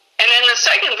 And then the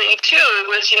second thing, too,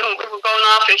 was, we're going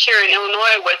off here in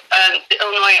Illinois with the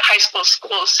Illinois High School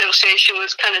Association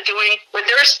was kind of doing with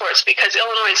their sports because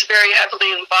Illinois is very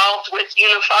heavily involved with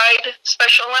Unified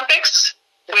Special Olympics,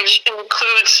 which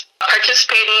includes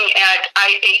participating at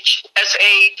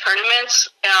IHSA tournaments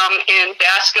in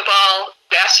basketball,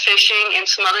 bass fishing, and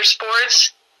some other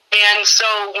sports. And so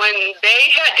when they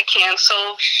had to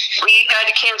cancel, we had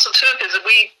to cancel too because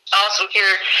we also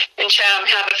here in Chatham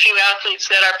have a few athletes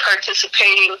that are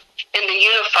participating in the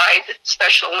Unified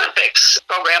Special Olympics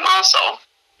program also.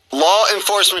 Law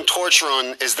enforcement torch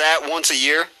run, is that once a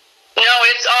year? No,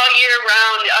 it's all year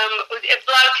round.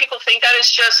 A lot of people think that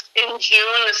is just in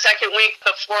June, the second week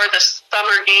before the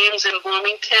summer games in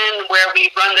Bloomington, where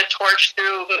we run the torch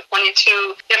through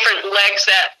 22 different legs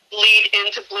that lead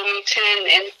into Bloomington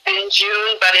in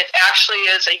June, but it actually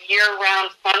is a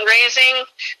year-round fundraising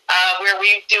where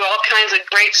we do all kinds of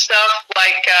great stuff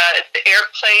like the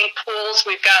airplane pools.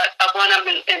 We've got one up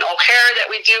in O'Hare that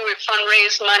we do. We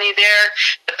fundraise money there.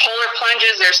 The polar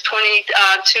plunges, there's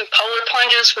 22 polar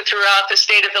plunges throughout the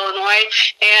state of Illinois.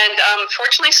 And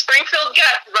fortunately, Springfield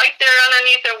got right there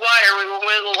underneath the wire. We were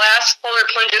one of the last polar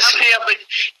plunges to be able to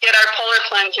get our polar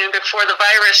plunge in before the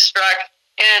virus struck.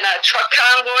 And truck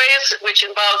convoys, which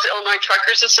involves the Illinois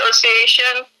Truckers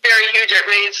Association, very huge. It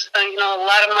raised a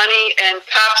lot of money. And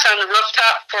cops on the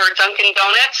rooftop for Dunkin'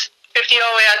 Donuts. 50-0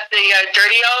 at the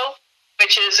Dirty-O,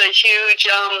 which is a huge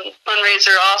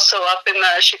fundraiser also up in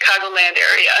the Chicagoland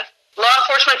area. Law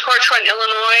Enforcement Torch Run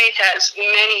Illinois has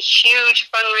many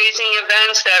huge fundraising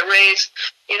events that raise,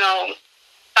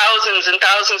 thousands and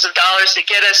thousands of dollars to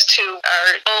get us to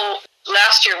our goal.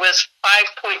 Last year was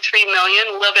 $5.3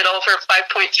 million, a little bit over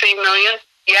 $5.3 million.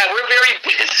 Yeah, we're very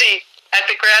busy at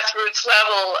the grassroots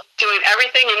level doing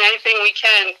everything and anything we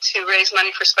can to raise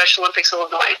money for Special Olympics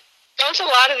Illinois. Don't a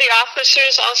lot of the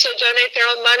officers also donate their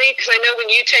own money? Because I know when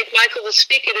you take Michael to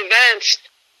speak at events,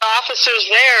 the officers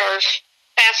there are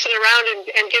passing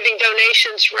around and giving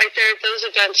donations right there at those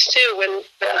events too when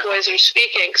the boys are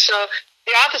speaking. So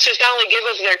the officers not only give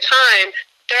of their time,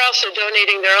 they're also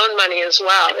donating their own money as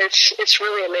well. It's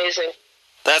really amazing.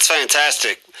 That's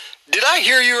fantastic. Did I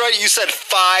hear you right? You said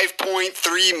 $5.3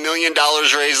 million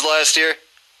raised last year?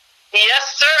 Yes,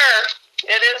 sir.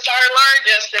 It is our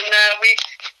largest, and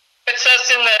puts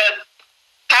us in the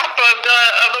top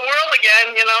of the world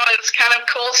again. It's kind of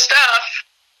cool stuff.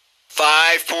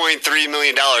 $5.3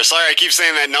 million. Sorry, I keep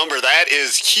saying that number. That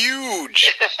is huge.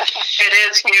 It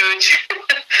is huge.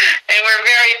 And we're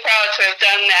very proud to have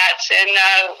done that. And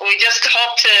we just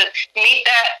hope to meet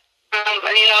that,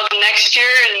 the next year.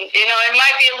 And, it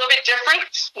might be a little bit different.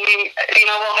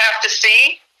 We'll have to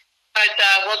see. But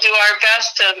we'll do our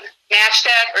best to match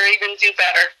that or even do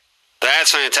better.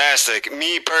 That's fantastic.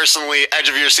 Me personally, Edge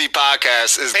of Your Seat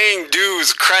podcast is paying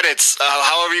dues, credits,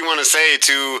 however you want to say,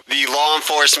 to the law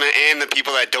enforcement and the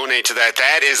people that donate to that.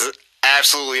 That is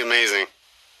absolutely amazing.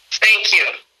 Thank you.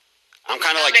 I'm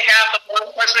kind of On behalf of Law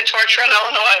Enforcement Torch Run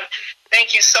Illinois,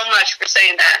 thank you so much for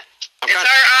saying that. It's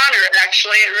our honor,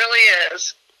 actually. It really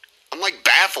is. I'm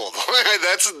baffled.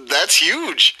 That's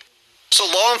huge. So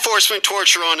Law Enforcement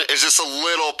Torch Run is just a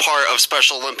little part of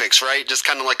Special Olympics, right? Just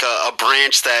kind of like a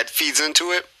branch that feeds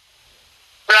into it?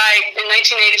 Right. In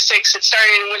 1986, it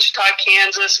started in Wichita,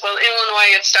 Kansas. Well,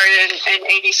 Illinois, it started in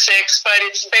 86, but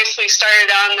it's basically started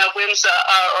on the whims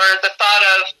or the thought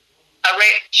of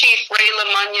Chief Ray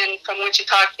LeMunyon from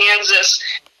Wichita, Kansas.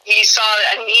 He saw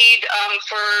a need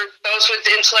for those with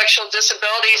intellectual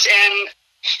disabilities, and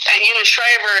Eunice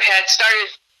Shriver had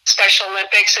started Special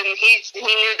Olympics, and he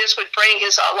knew this would bring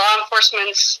his law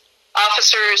enforcement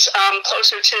officers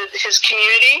closer to his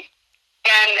community,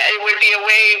 and it would be a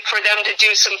way for them to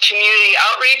do some community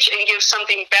outreach and give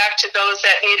something back to those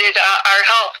that needed our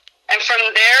help. And from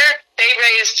there, they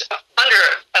raised under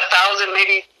 $1,000,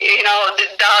 maybe maybe $1,400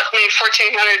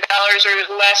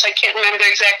 or less. I can't remember the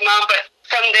exact amount, but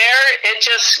from there, it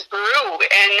just grew,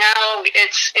 and now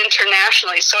it's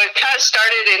internationally. So it kind of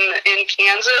started in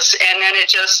Kansas, and then it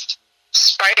just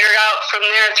spidered out from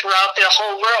there throughout the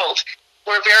whole world.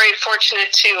 We're very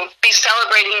fortunate to be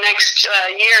celebrating next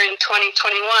year in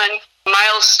 2021,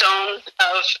 milestone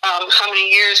of how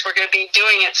many years we're going to be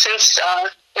doing it since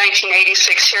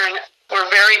 1986 here, and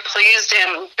we're very pleased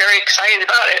and very excited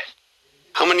about it.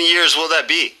 How many years will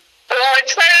that be? Well,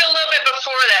 it started a little bit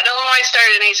before that. Illinois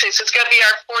started in 86. It's going to be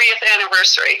our 40th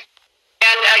anniversary.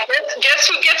 And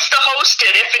guess who gets to host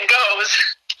it if it goes?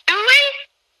 Do we?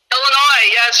 Illinois,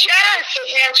 yes.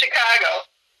 And Chicago.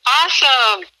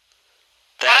 Awesome.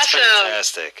 That's awesome.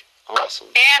 Fantastic.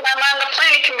 Awesome. And I'm on the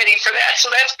planning committee for that,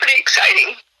 so that's pretty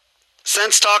exciting.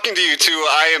 Since talking to you two,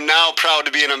 I am now proud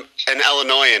to be an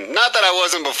Illinoisan. Not that I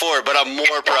wasn't before, but I'm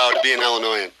more proud to be an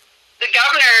Illinoisan. The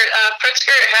governor, Pritzker,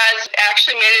 has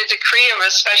actually made a decree of a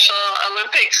Special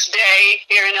Olympics Day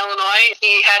here in Illinois.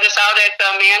 He had us out at the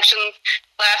mansion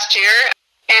last year.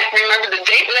 Can't remember the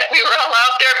date that we were all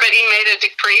out there, but he made a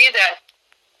decree that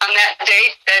on that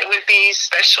date that would be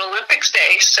Special Olympics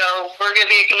Day. So we're going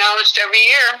to be acknowledged every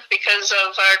year because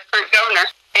of our current governor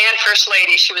and First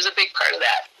Lady. She was a big part of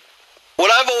that. What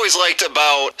I've always liked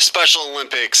about Special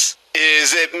Olympics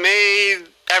is it made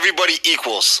everybody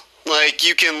equals. Like,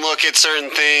 you can look at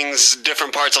certain things,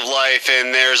 different parts of life,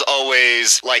 and there's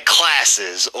always,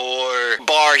 classes or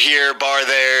bar here, bar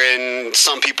there, and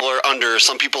some people are under,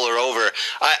 some people are over.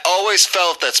 I always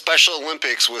felt that Special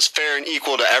Olympics was fair and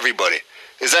equal to everybody.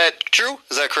 Is that true?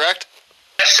 Is that correct?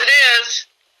 Yes, it is.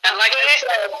 And like I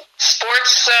said,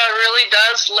 sports really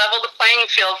does level the playing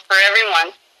field for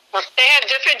everyone. They have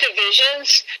different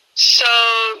divisions, so,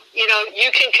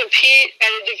 you can compete at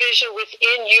a division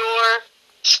within your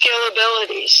skill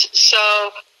abilities. So,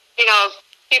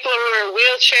 people who are in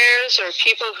wheelchairs or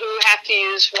people who have to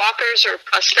use walkers or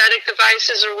prosthetic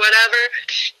devices or whatever,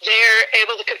 they're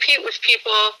able to compete with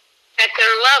people at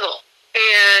their level.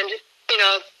 And,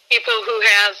 people who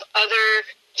have other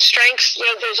strengths,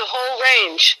 there's a whole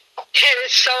range. And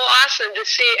it's so awesome to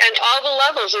see. And all the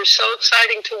levels are so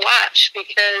exciting to watch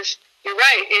because you're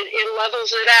right, it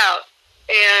levels it out.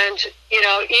 And,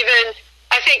 even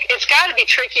I think it's got to be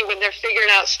tricky when they're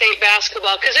figuring out state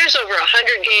basketball because there's over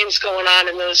 100 games going on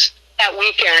in that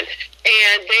weekend.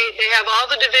 And they have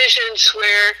all the divisions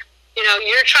where,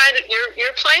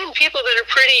 you're playing people that are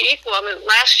pretty equal. I mean,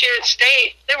 last year at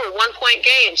state, there were 1-point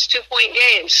games, 2-point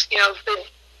games.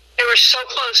 They were so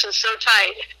close and so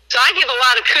tight. So I give a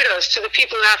lot of kudos to the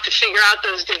people who have to figure out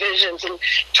those divisions and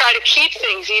try to keep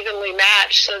things evenly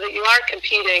matched so that you are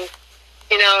competing,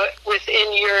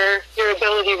 within your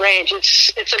ability range.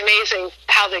 It's amazing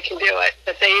how they can do it,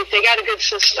 but they got a good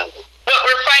system. What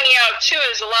we're finding out, too,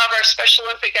 is a lot of our Special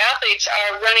Olympic athletes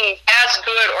are running as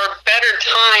good or better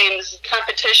times,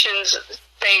 competitions,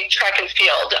 say, track and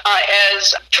field,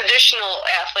 as traditional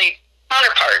athlete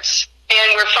counterparts.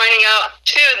 And we're finding out,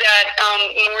 too, that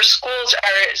more schools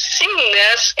are seeing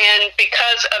this, and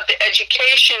because of the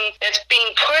education that's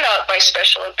being put out by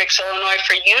Special Olympics Illinois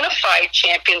for unified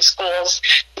champion schools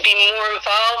to be more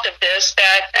involved of this,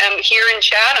 that here in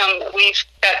Chatham, we've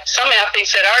got some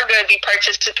athletes that are going to be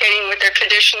participating with their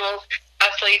traditional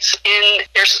athletes in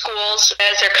their schools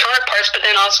as their counterparts, but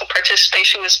then also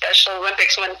participation with Special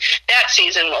Olympics when that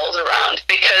season rolls around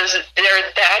because they're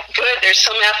that good. There's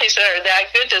some athletes that are that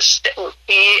good to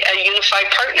be a unified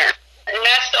partner. And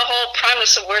that's the whole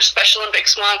premise of where Special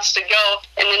Olympics wants to go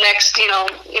in the next,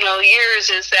 years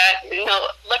is that,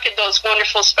 look at those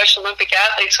wonderful Special Olympic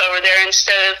athletes over there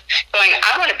instead of going,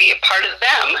 I want to be a part of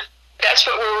them. That's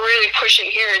what we're really pushing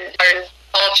here in our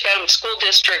All Chatham School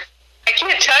District. I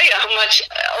can't tell you how much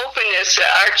openness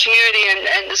our community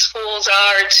and the schools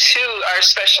are to our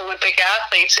Special Olympic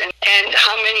athletes and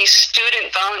how many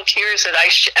student volunteers that I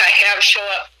have show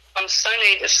up from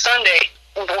Sunday to Sunday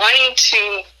wanting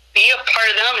to be a part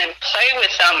of them and play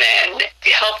with them and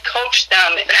help coach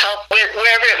them and help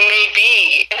wherever it may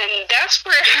be. And that's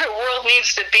where our world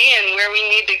needs to be and where we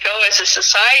need to go as a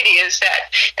society is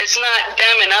that it's not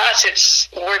them and us,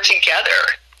 we're together,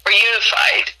 we're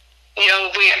unified.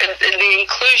 The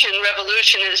inclusion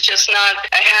revolution is just not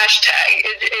a hashtag.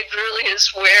 It really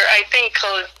is where I think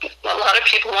a lot of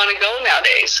people want to go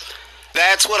nowadays.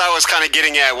 That's what I was kind of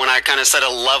getting at when I kind of said a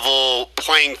level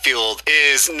playing field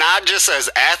is not just as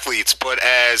athletes, but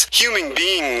as human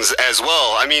beings as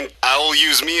well. I mean, I will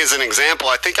use me as an example.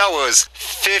 I think I was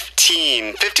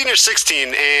 15 or 16,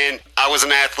 and I was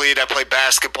an athlete. I played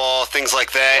basketball, things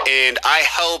like that, and I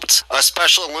helped a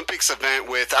Special Olympics event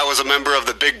I was a member of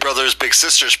the Big Brothers Big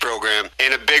Sisters program,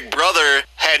 and a big brother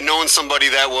had known somebody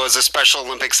that was a Special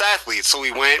Olympics athlete, so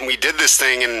we went and we did this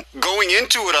thing, and going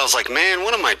into it, I was like, man,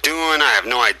 what am I doing? I have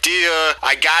no idea.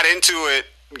 I got into it,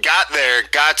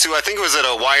 I think it was at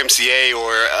a YMCA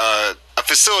or a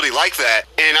facility like that,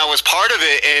 and I was part of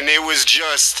it, and it was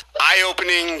just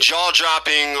eye-opening,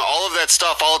 jaw-dropping, all of that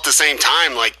stuff all at the same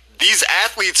time. Like, these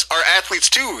athletes are athletes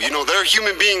too. They're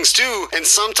human beings too, and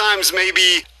sometimes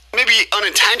maybe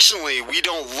unintentionally we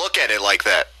don't look at it like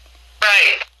that.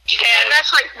 Right. And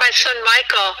that's like my son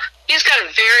Michael. He's got a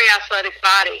very athletic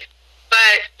body,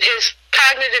 but his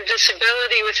cognitive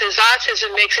disability with his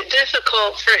autism makes it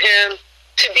difficult for him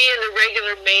to be in the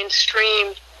regular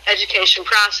mainstream education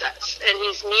process. And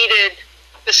he's needed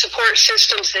the support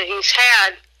systems that he's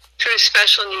had through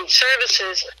special needs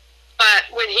services.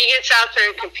 But when he gets out there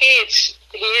and competes,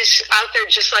 he's out there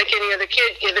just like any other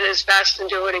kid, giving his best and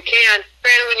doing what he can.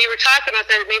 Brandon, when you were talking about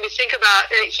that, it made me think about,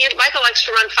 Michael likes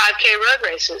to run 5K road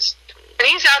races. And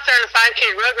he's out there in a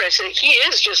 5K road race, and he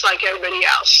is just like everybody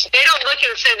else. They don't look at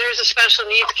him and say, there's a special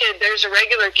needs kid, there's a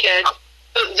regular kid.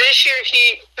 But this year,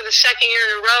 for the second year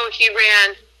in a row, he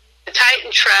ran the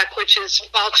Titan Trek, which is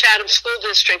All Chatham School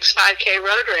District's 5K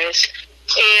road race.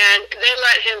 And they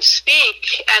let him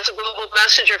speak as a global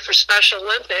messenger for Special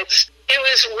Olympics. It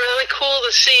was really cool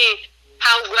to see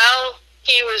how well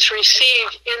he was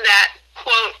received in that,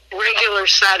 quote, regular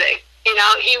setting.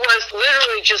 He was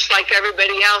literally just like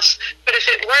everybody else. But if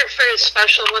it weren't for his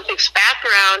Special Olympics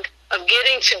background of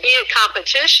getting to be at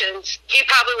competitions, he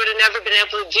probably would have never been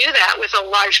able to do that with a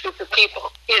large group of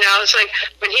people. It's like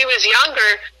when he was younger,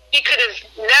 he could have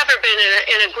never been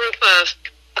in a group of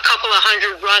a couple of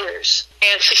hundred runners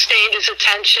and sustained his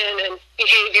attention and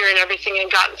behavior and everything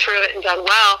and gotten through it and done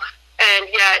well. And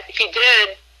yet he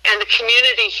did. And the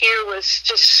community here was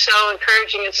just so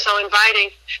encouraging and so inviting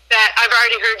that I've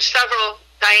already heard several,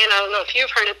 Diane, I don't know if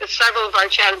you've heard it, but several of our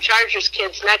Chatham Chargers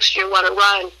kids next year want to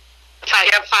run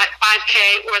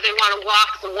 5K, or they want to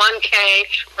walk the 1K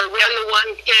or run the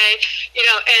 1K,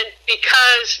 and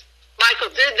because Michael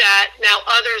did that, now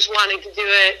others wanting to do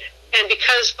it. And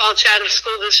because Ball Chatham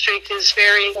School District is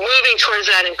very moving towards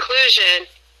that inclusion,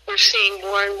 we're seeing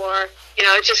more and more,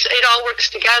 it all works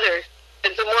together.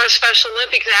 The more Special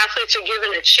Olympics athletes are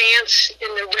given a chance in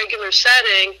the regular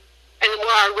setting, and the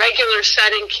more our regular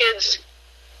setting kids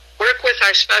work with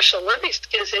our Special Olympics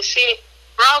kids, they see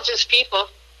we're all just people.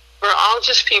 We're all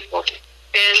just people.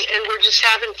 And we're just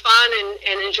having fun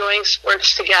and enjoying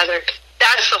sports together.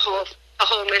 That's the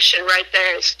whole mission right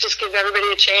there, is just give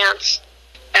everybody a chance.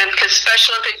 And because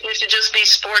Special Olympics used to just be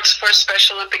sports for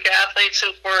Special Olympic athletes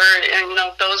and for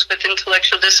those with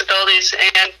intellectual disabilities,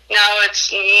 and now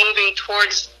it's moving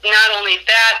towards not only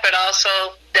that, but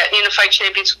also that Unified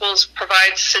Champion Schools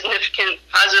provides significant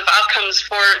positive outcomes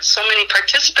for so many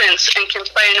participants and can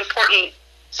play an important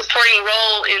supporting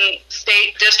role in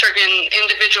state, district, and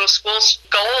individual schools'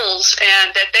 goals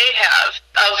and that they have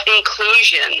of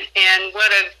inclusion. And what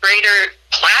a greater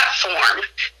platform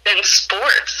than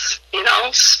sports.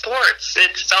 Sports,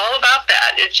 it's all about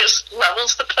that. It just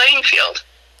levels the playing field.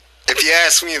 If you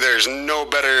ask me, there's no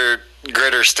better,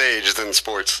 greater stage than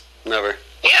sports. Never.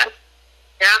 Yeah.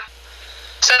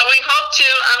 So we hope to,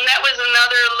 that was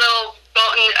another little,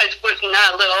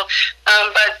 not a little,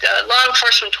 but Law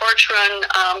Enforcement Torch Run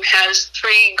has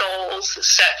 3 goals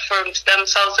set for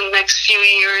themselves in the next few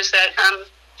years that I'm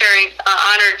very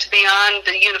honored to be on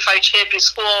the Unified Champion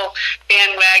School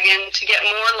bandwagon, to get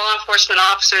more law enforcement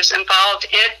officers involved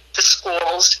in the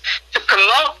schools, to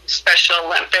promote Special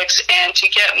Olympics, and to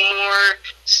get more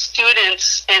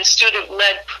students and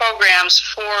student-led programs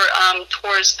for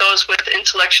towards those with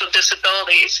intellectual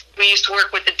disabilities. We used to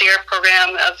work with the DARE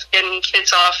program of getting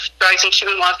kids off drugs and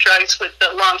keeping them off drugs with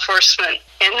the law enforcement,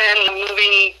 and then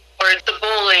moving or the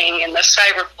bullying and the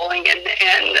cyberbullying and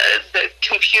the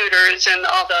computers and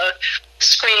all the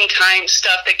screen time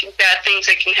stuff, bad things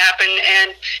that can happen.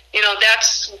 And,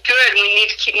 that's good. We need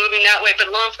to keep moving that way.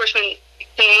 But law enforcement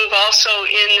can move also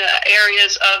in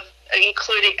areas of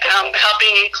including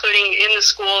in the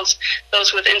schools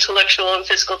those with intellectual and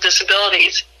physical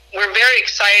disabilities. We're very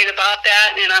excited about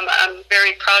that, and I'm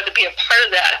very proud to be a part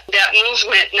of that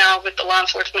movement now with the Law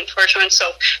Enforcement Torch Run. So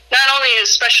not only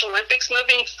is Special Olympics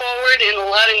moving forward in a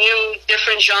lot of new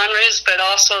different genres, but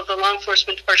also the Law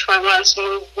Enforcement Torch Run runs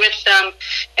move with them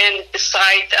and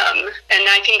beside them. And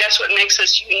I think that's what makes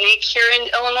us unique here in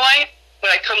Illinois.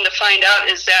 What I come to find out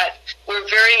is that we're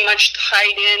very much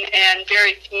tied in and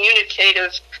very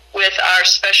communicative with our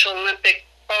Special Olympic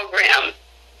program,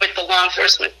 with the Law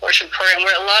Enforcement Torch program,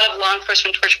 where a lot of law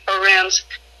enforcement torch programs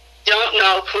don't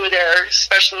know who their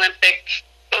Special Olympic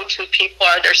go-to people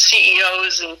are, their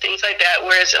CEOs and things like that,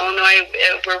 whereas Illinois,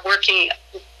 we're working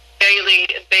daily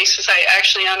basis.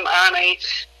 I'm on a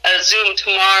Zoom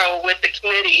tomorrow with the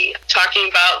committee talking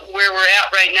about where we're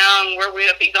at right now and where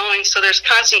we'll be going. So there's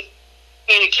constant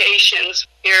communications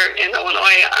here in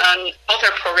Illinois on both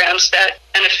our programs that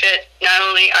benefit not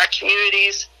only our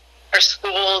communities, our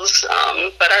schools,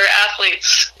 but our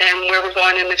athletes and where we're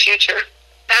going in the future.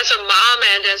 As a mom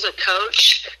and as a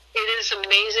coach, it is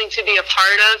amazing to be a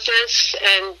part of this.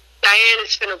 And Diane,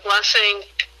 it's been a blessing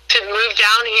to move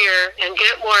down here and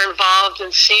get more involved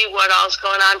and see what all's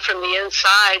going on from the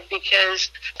inside,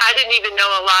 because I didn't even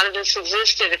know a lot of this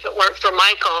existed if it weren't for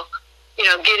Michael,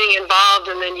 getting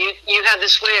involved. And then you have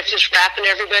this way of just wrapping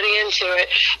everybody into it.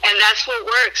 And that's what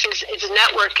works, is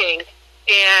networking.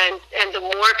 And the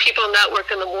more people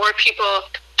network and the more people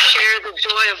share the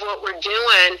joy of what we're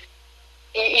doing,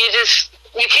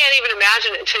 you can't even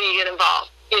imagine it until you get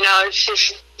involved. It's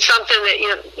just something that,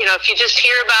 if you just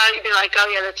hear about it, you'd be like, oh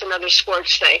yeah, that's another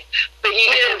sports thing. But you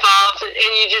get involved and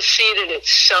you just see that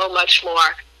it's so much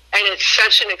more. And it's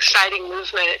such an exciting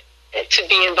movement to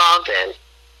be involved in.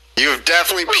 You've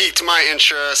definitely piqued my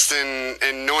interest in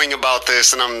knowing about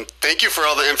this, and thank you for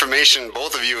all the information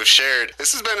both of you have shared.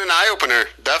 This has been an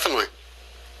eye-opener, definitely.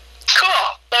 Cool.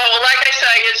 Well, like I said,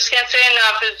 I just can't say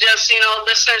enough. It's just,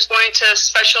 listeners going to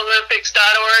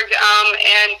specialolympics.org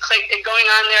and going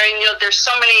on there, and there's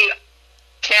so many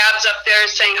tabs up there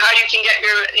saying how you can get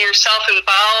yourself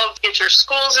involved, get your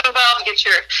schools involved, get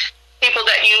your people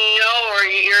that or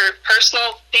your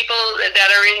personal people that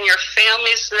are in your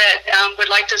families that would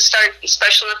like to start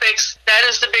Special Olympics. That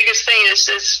is the biggest thing,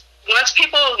 is once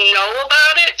people know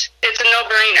about it, it's a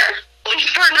no-brainer. Believe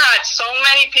it or not, so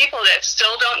many people that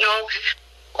still don't know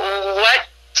what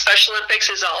Special Olympics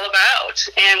is all about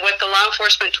and what the law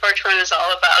enforcement torch run is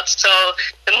all about. So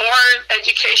the more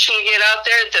education you get out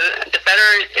there, the better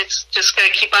it's just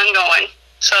going to keep on going.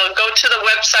 So go to the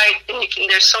website, and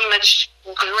there's so much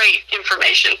great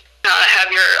information.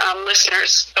 Have your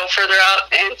listeners go further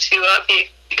out and to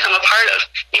become a part of,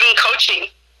 even coaching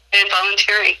and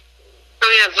volunteering.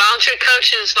 We have volunteer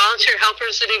coaches, volunteer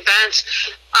helpers at events.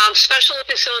 Special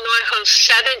Olympics Illinois hosts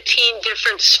 17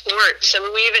 different sports. I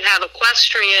mean, we even have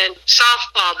equestrian,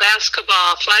 softball,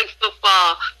 basketball, flag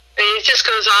football. I mean, it just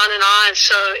goes on and on.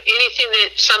 So anything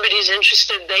that somebody's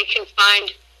interested, they can find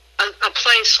a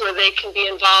place where they can be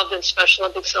involved in Special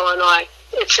Olympics Illinois.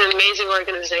 It's an amazing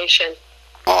organization.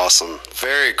 Awesome.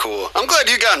 Very cool. I'm glad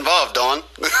you got involved, Dawn.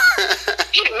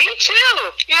 Me too.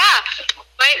 Yeah.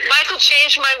 Michael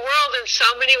changed my world in so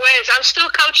many ways. I'm still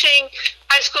coaching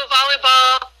high school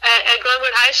volleyball at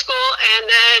Glenwood High School, and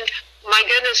then, my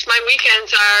goodness, my weekends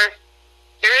are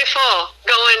very full,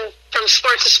 going from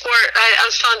sport to sport. I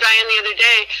was telling Diane the other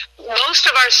day, most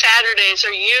of our Saturdays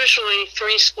are usually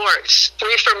 3 sports, 3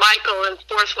 for Michael and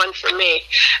 4th one for me.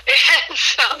 And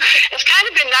so it's kind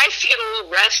of been nice to get a little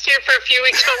rest here for a few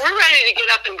weeks, but we're ready to get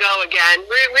up and go again.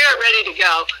 We are ready to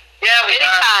go. Yeah,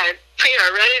 anytime. We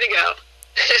are ready to go.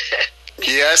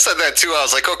 Yeah, I said that too. I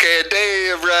was like, okay, a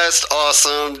day of rest,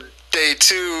 awesome. Day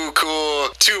 2, cool.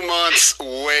 2 months,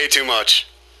 way too much.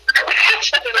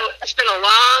 It's been a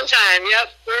long time. Yep,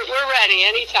 we're ready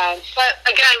anytime. But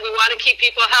again, we want to keep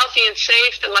people healthy and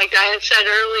safe. And like Diane said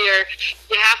earlier,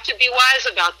 you have to be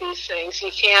wise about these things.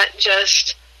 You can't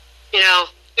just, do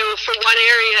it for one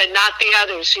area and not the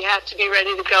others. You have to be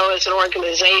ready to go as an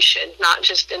organization, not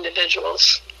just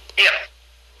individuals. Yep.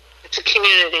 It's a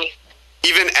community.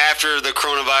 Even after the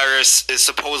coronavirus is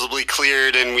supposedly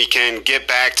cleared and we can get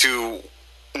back to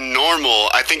normal,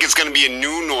 I think it's going to be a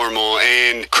new normal.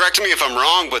 And correct me if I'm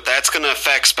wrong, but that's going to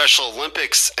affect Special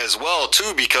Olympics as well,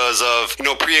 too, because of,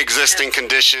 pre-existing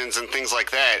conditions and things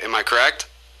like that. Am I correct?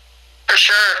 For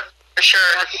sure.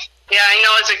 Yeah, I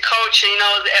know as a coach,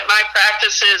 at my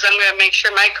practices, I'm going to make sure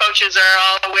my coaches are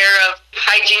all aware of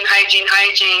hygiene.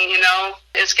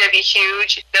 It's going to be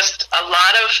huge. Just a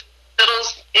lot of little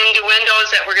innuendos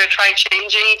that we're going to try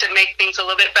changing to make things a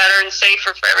little bit better and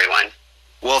safer for everyone.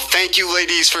 Well, thank you,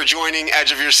 ladies, for joining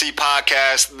Edge of Your Seat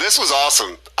podcast. This was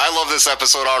awesome. I love this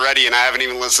episode already, and I haven't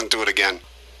even listened to it again.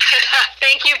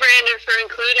 Thank you, Brandon, for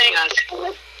including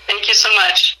us. Thank you so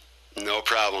much. No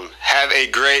problem. Have a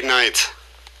great night.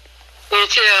 You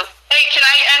too. Hey, can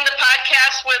I end the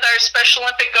podcast with our Special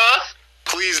Olympic oath?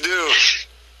 Please do.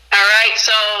 All right,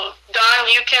 so Dawn,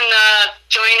 you can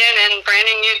join in, and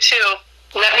Brandon, you too.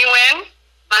 Let me win.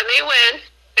 Let me win.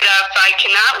 But if I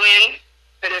cannot win,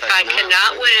 but if I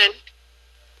cannot win,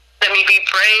 let me be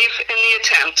brave in the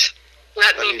attempt.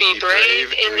 Let me be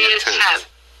brave in the attempt.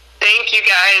 Thank you,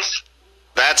 guys.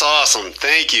 That's awesome.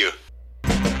 Thank you.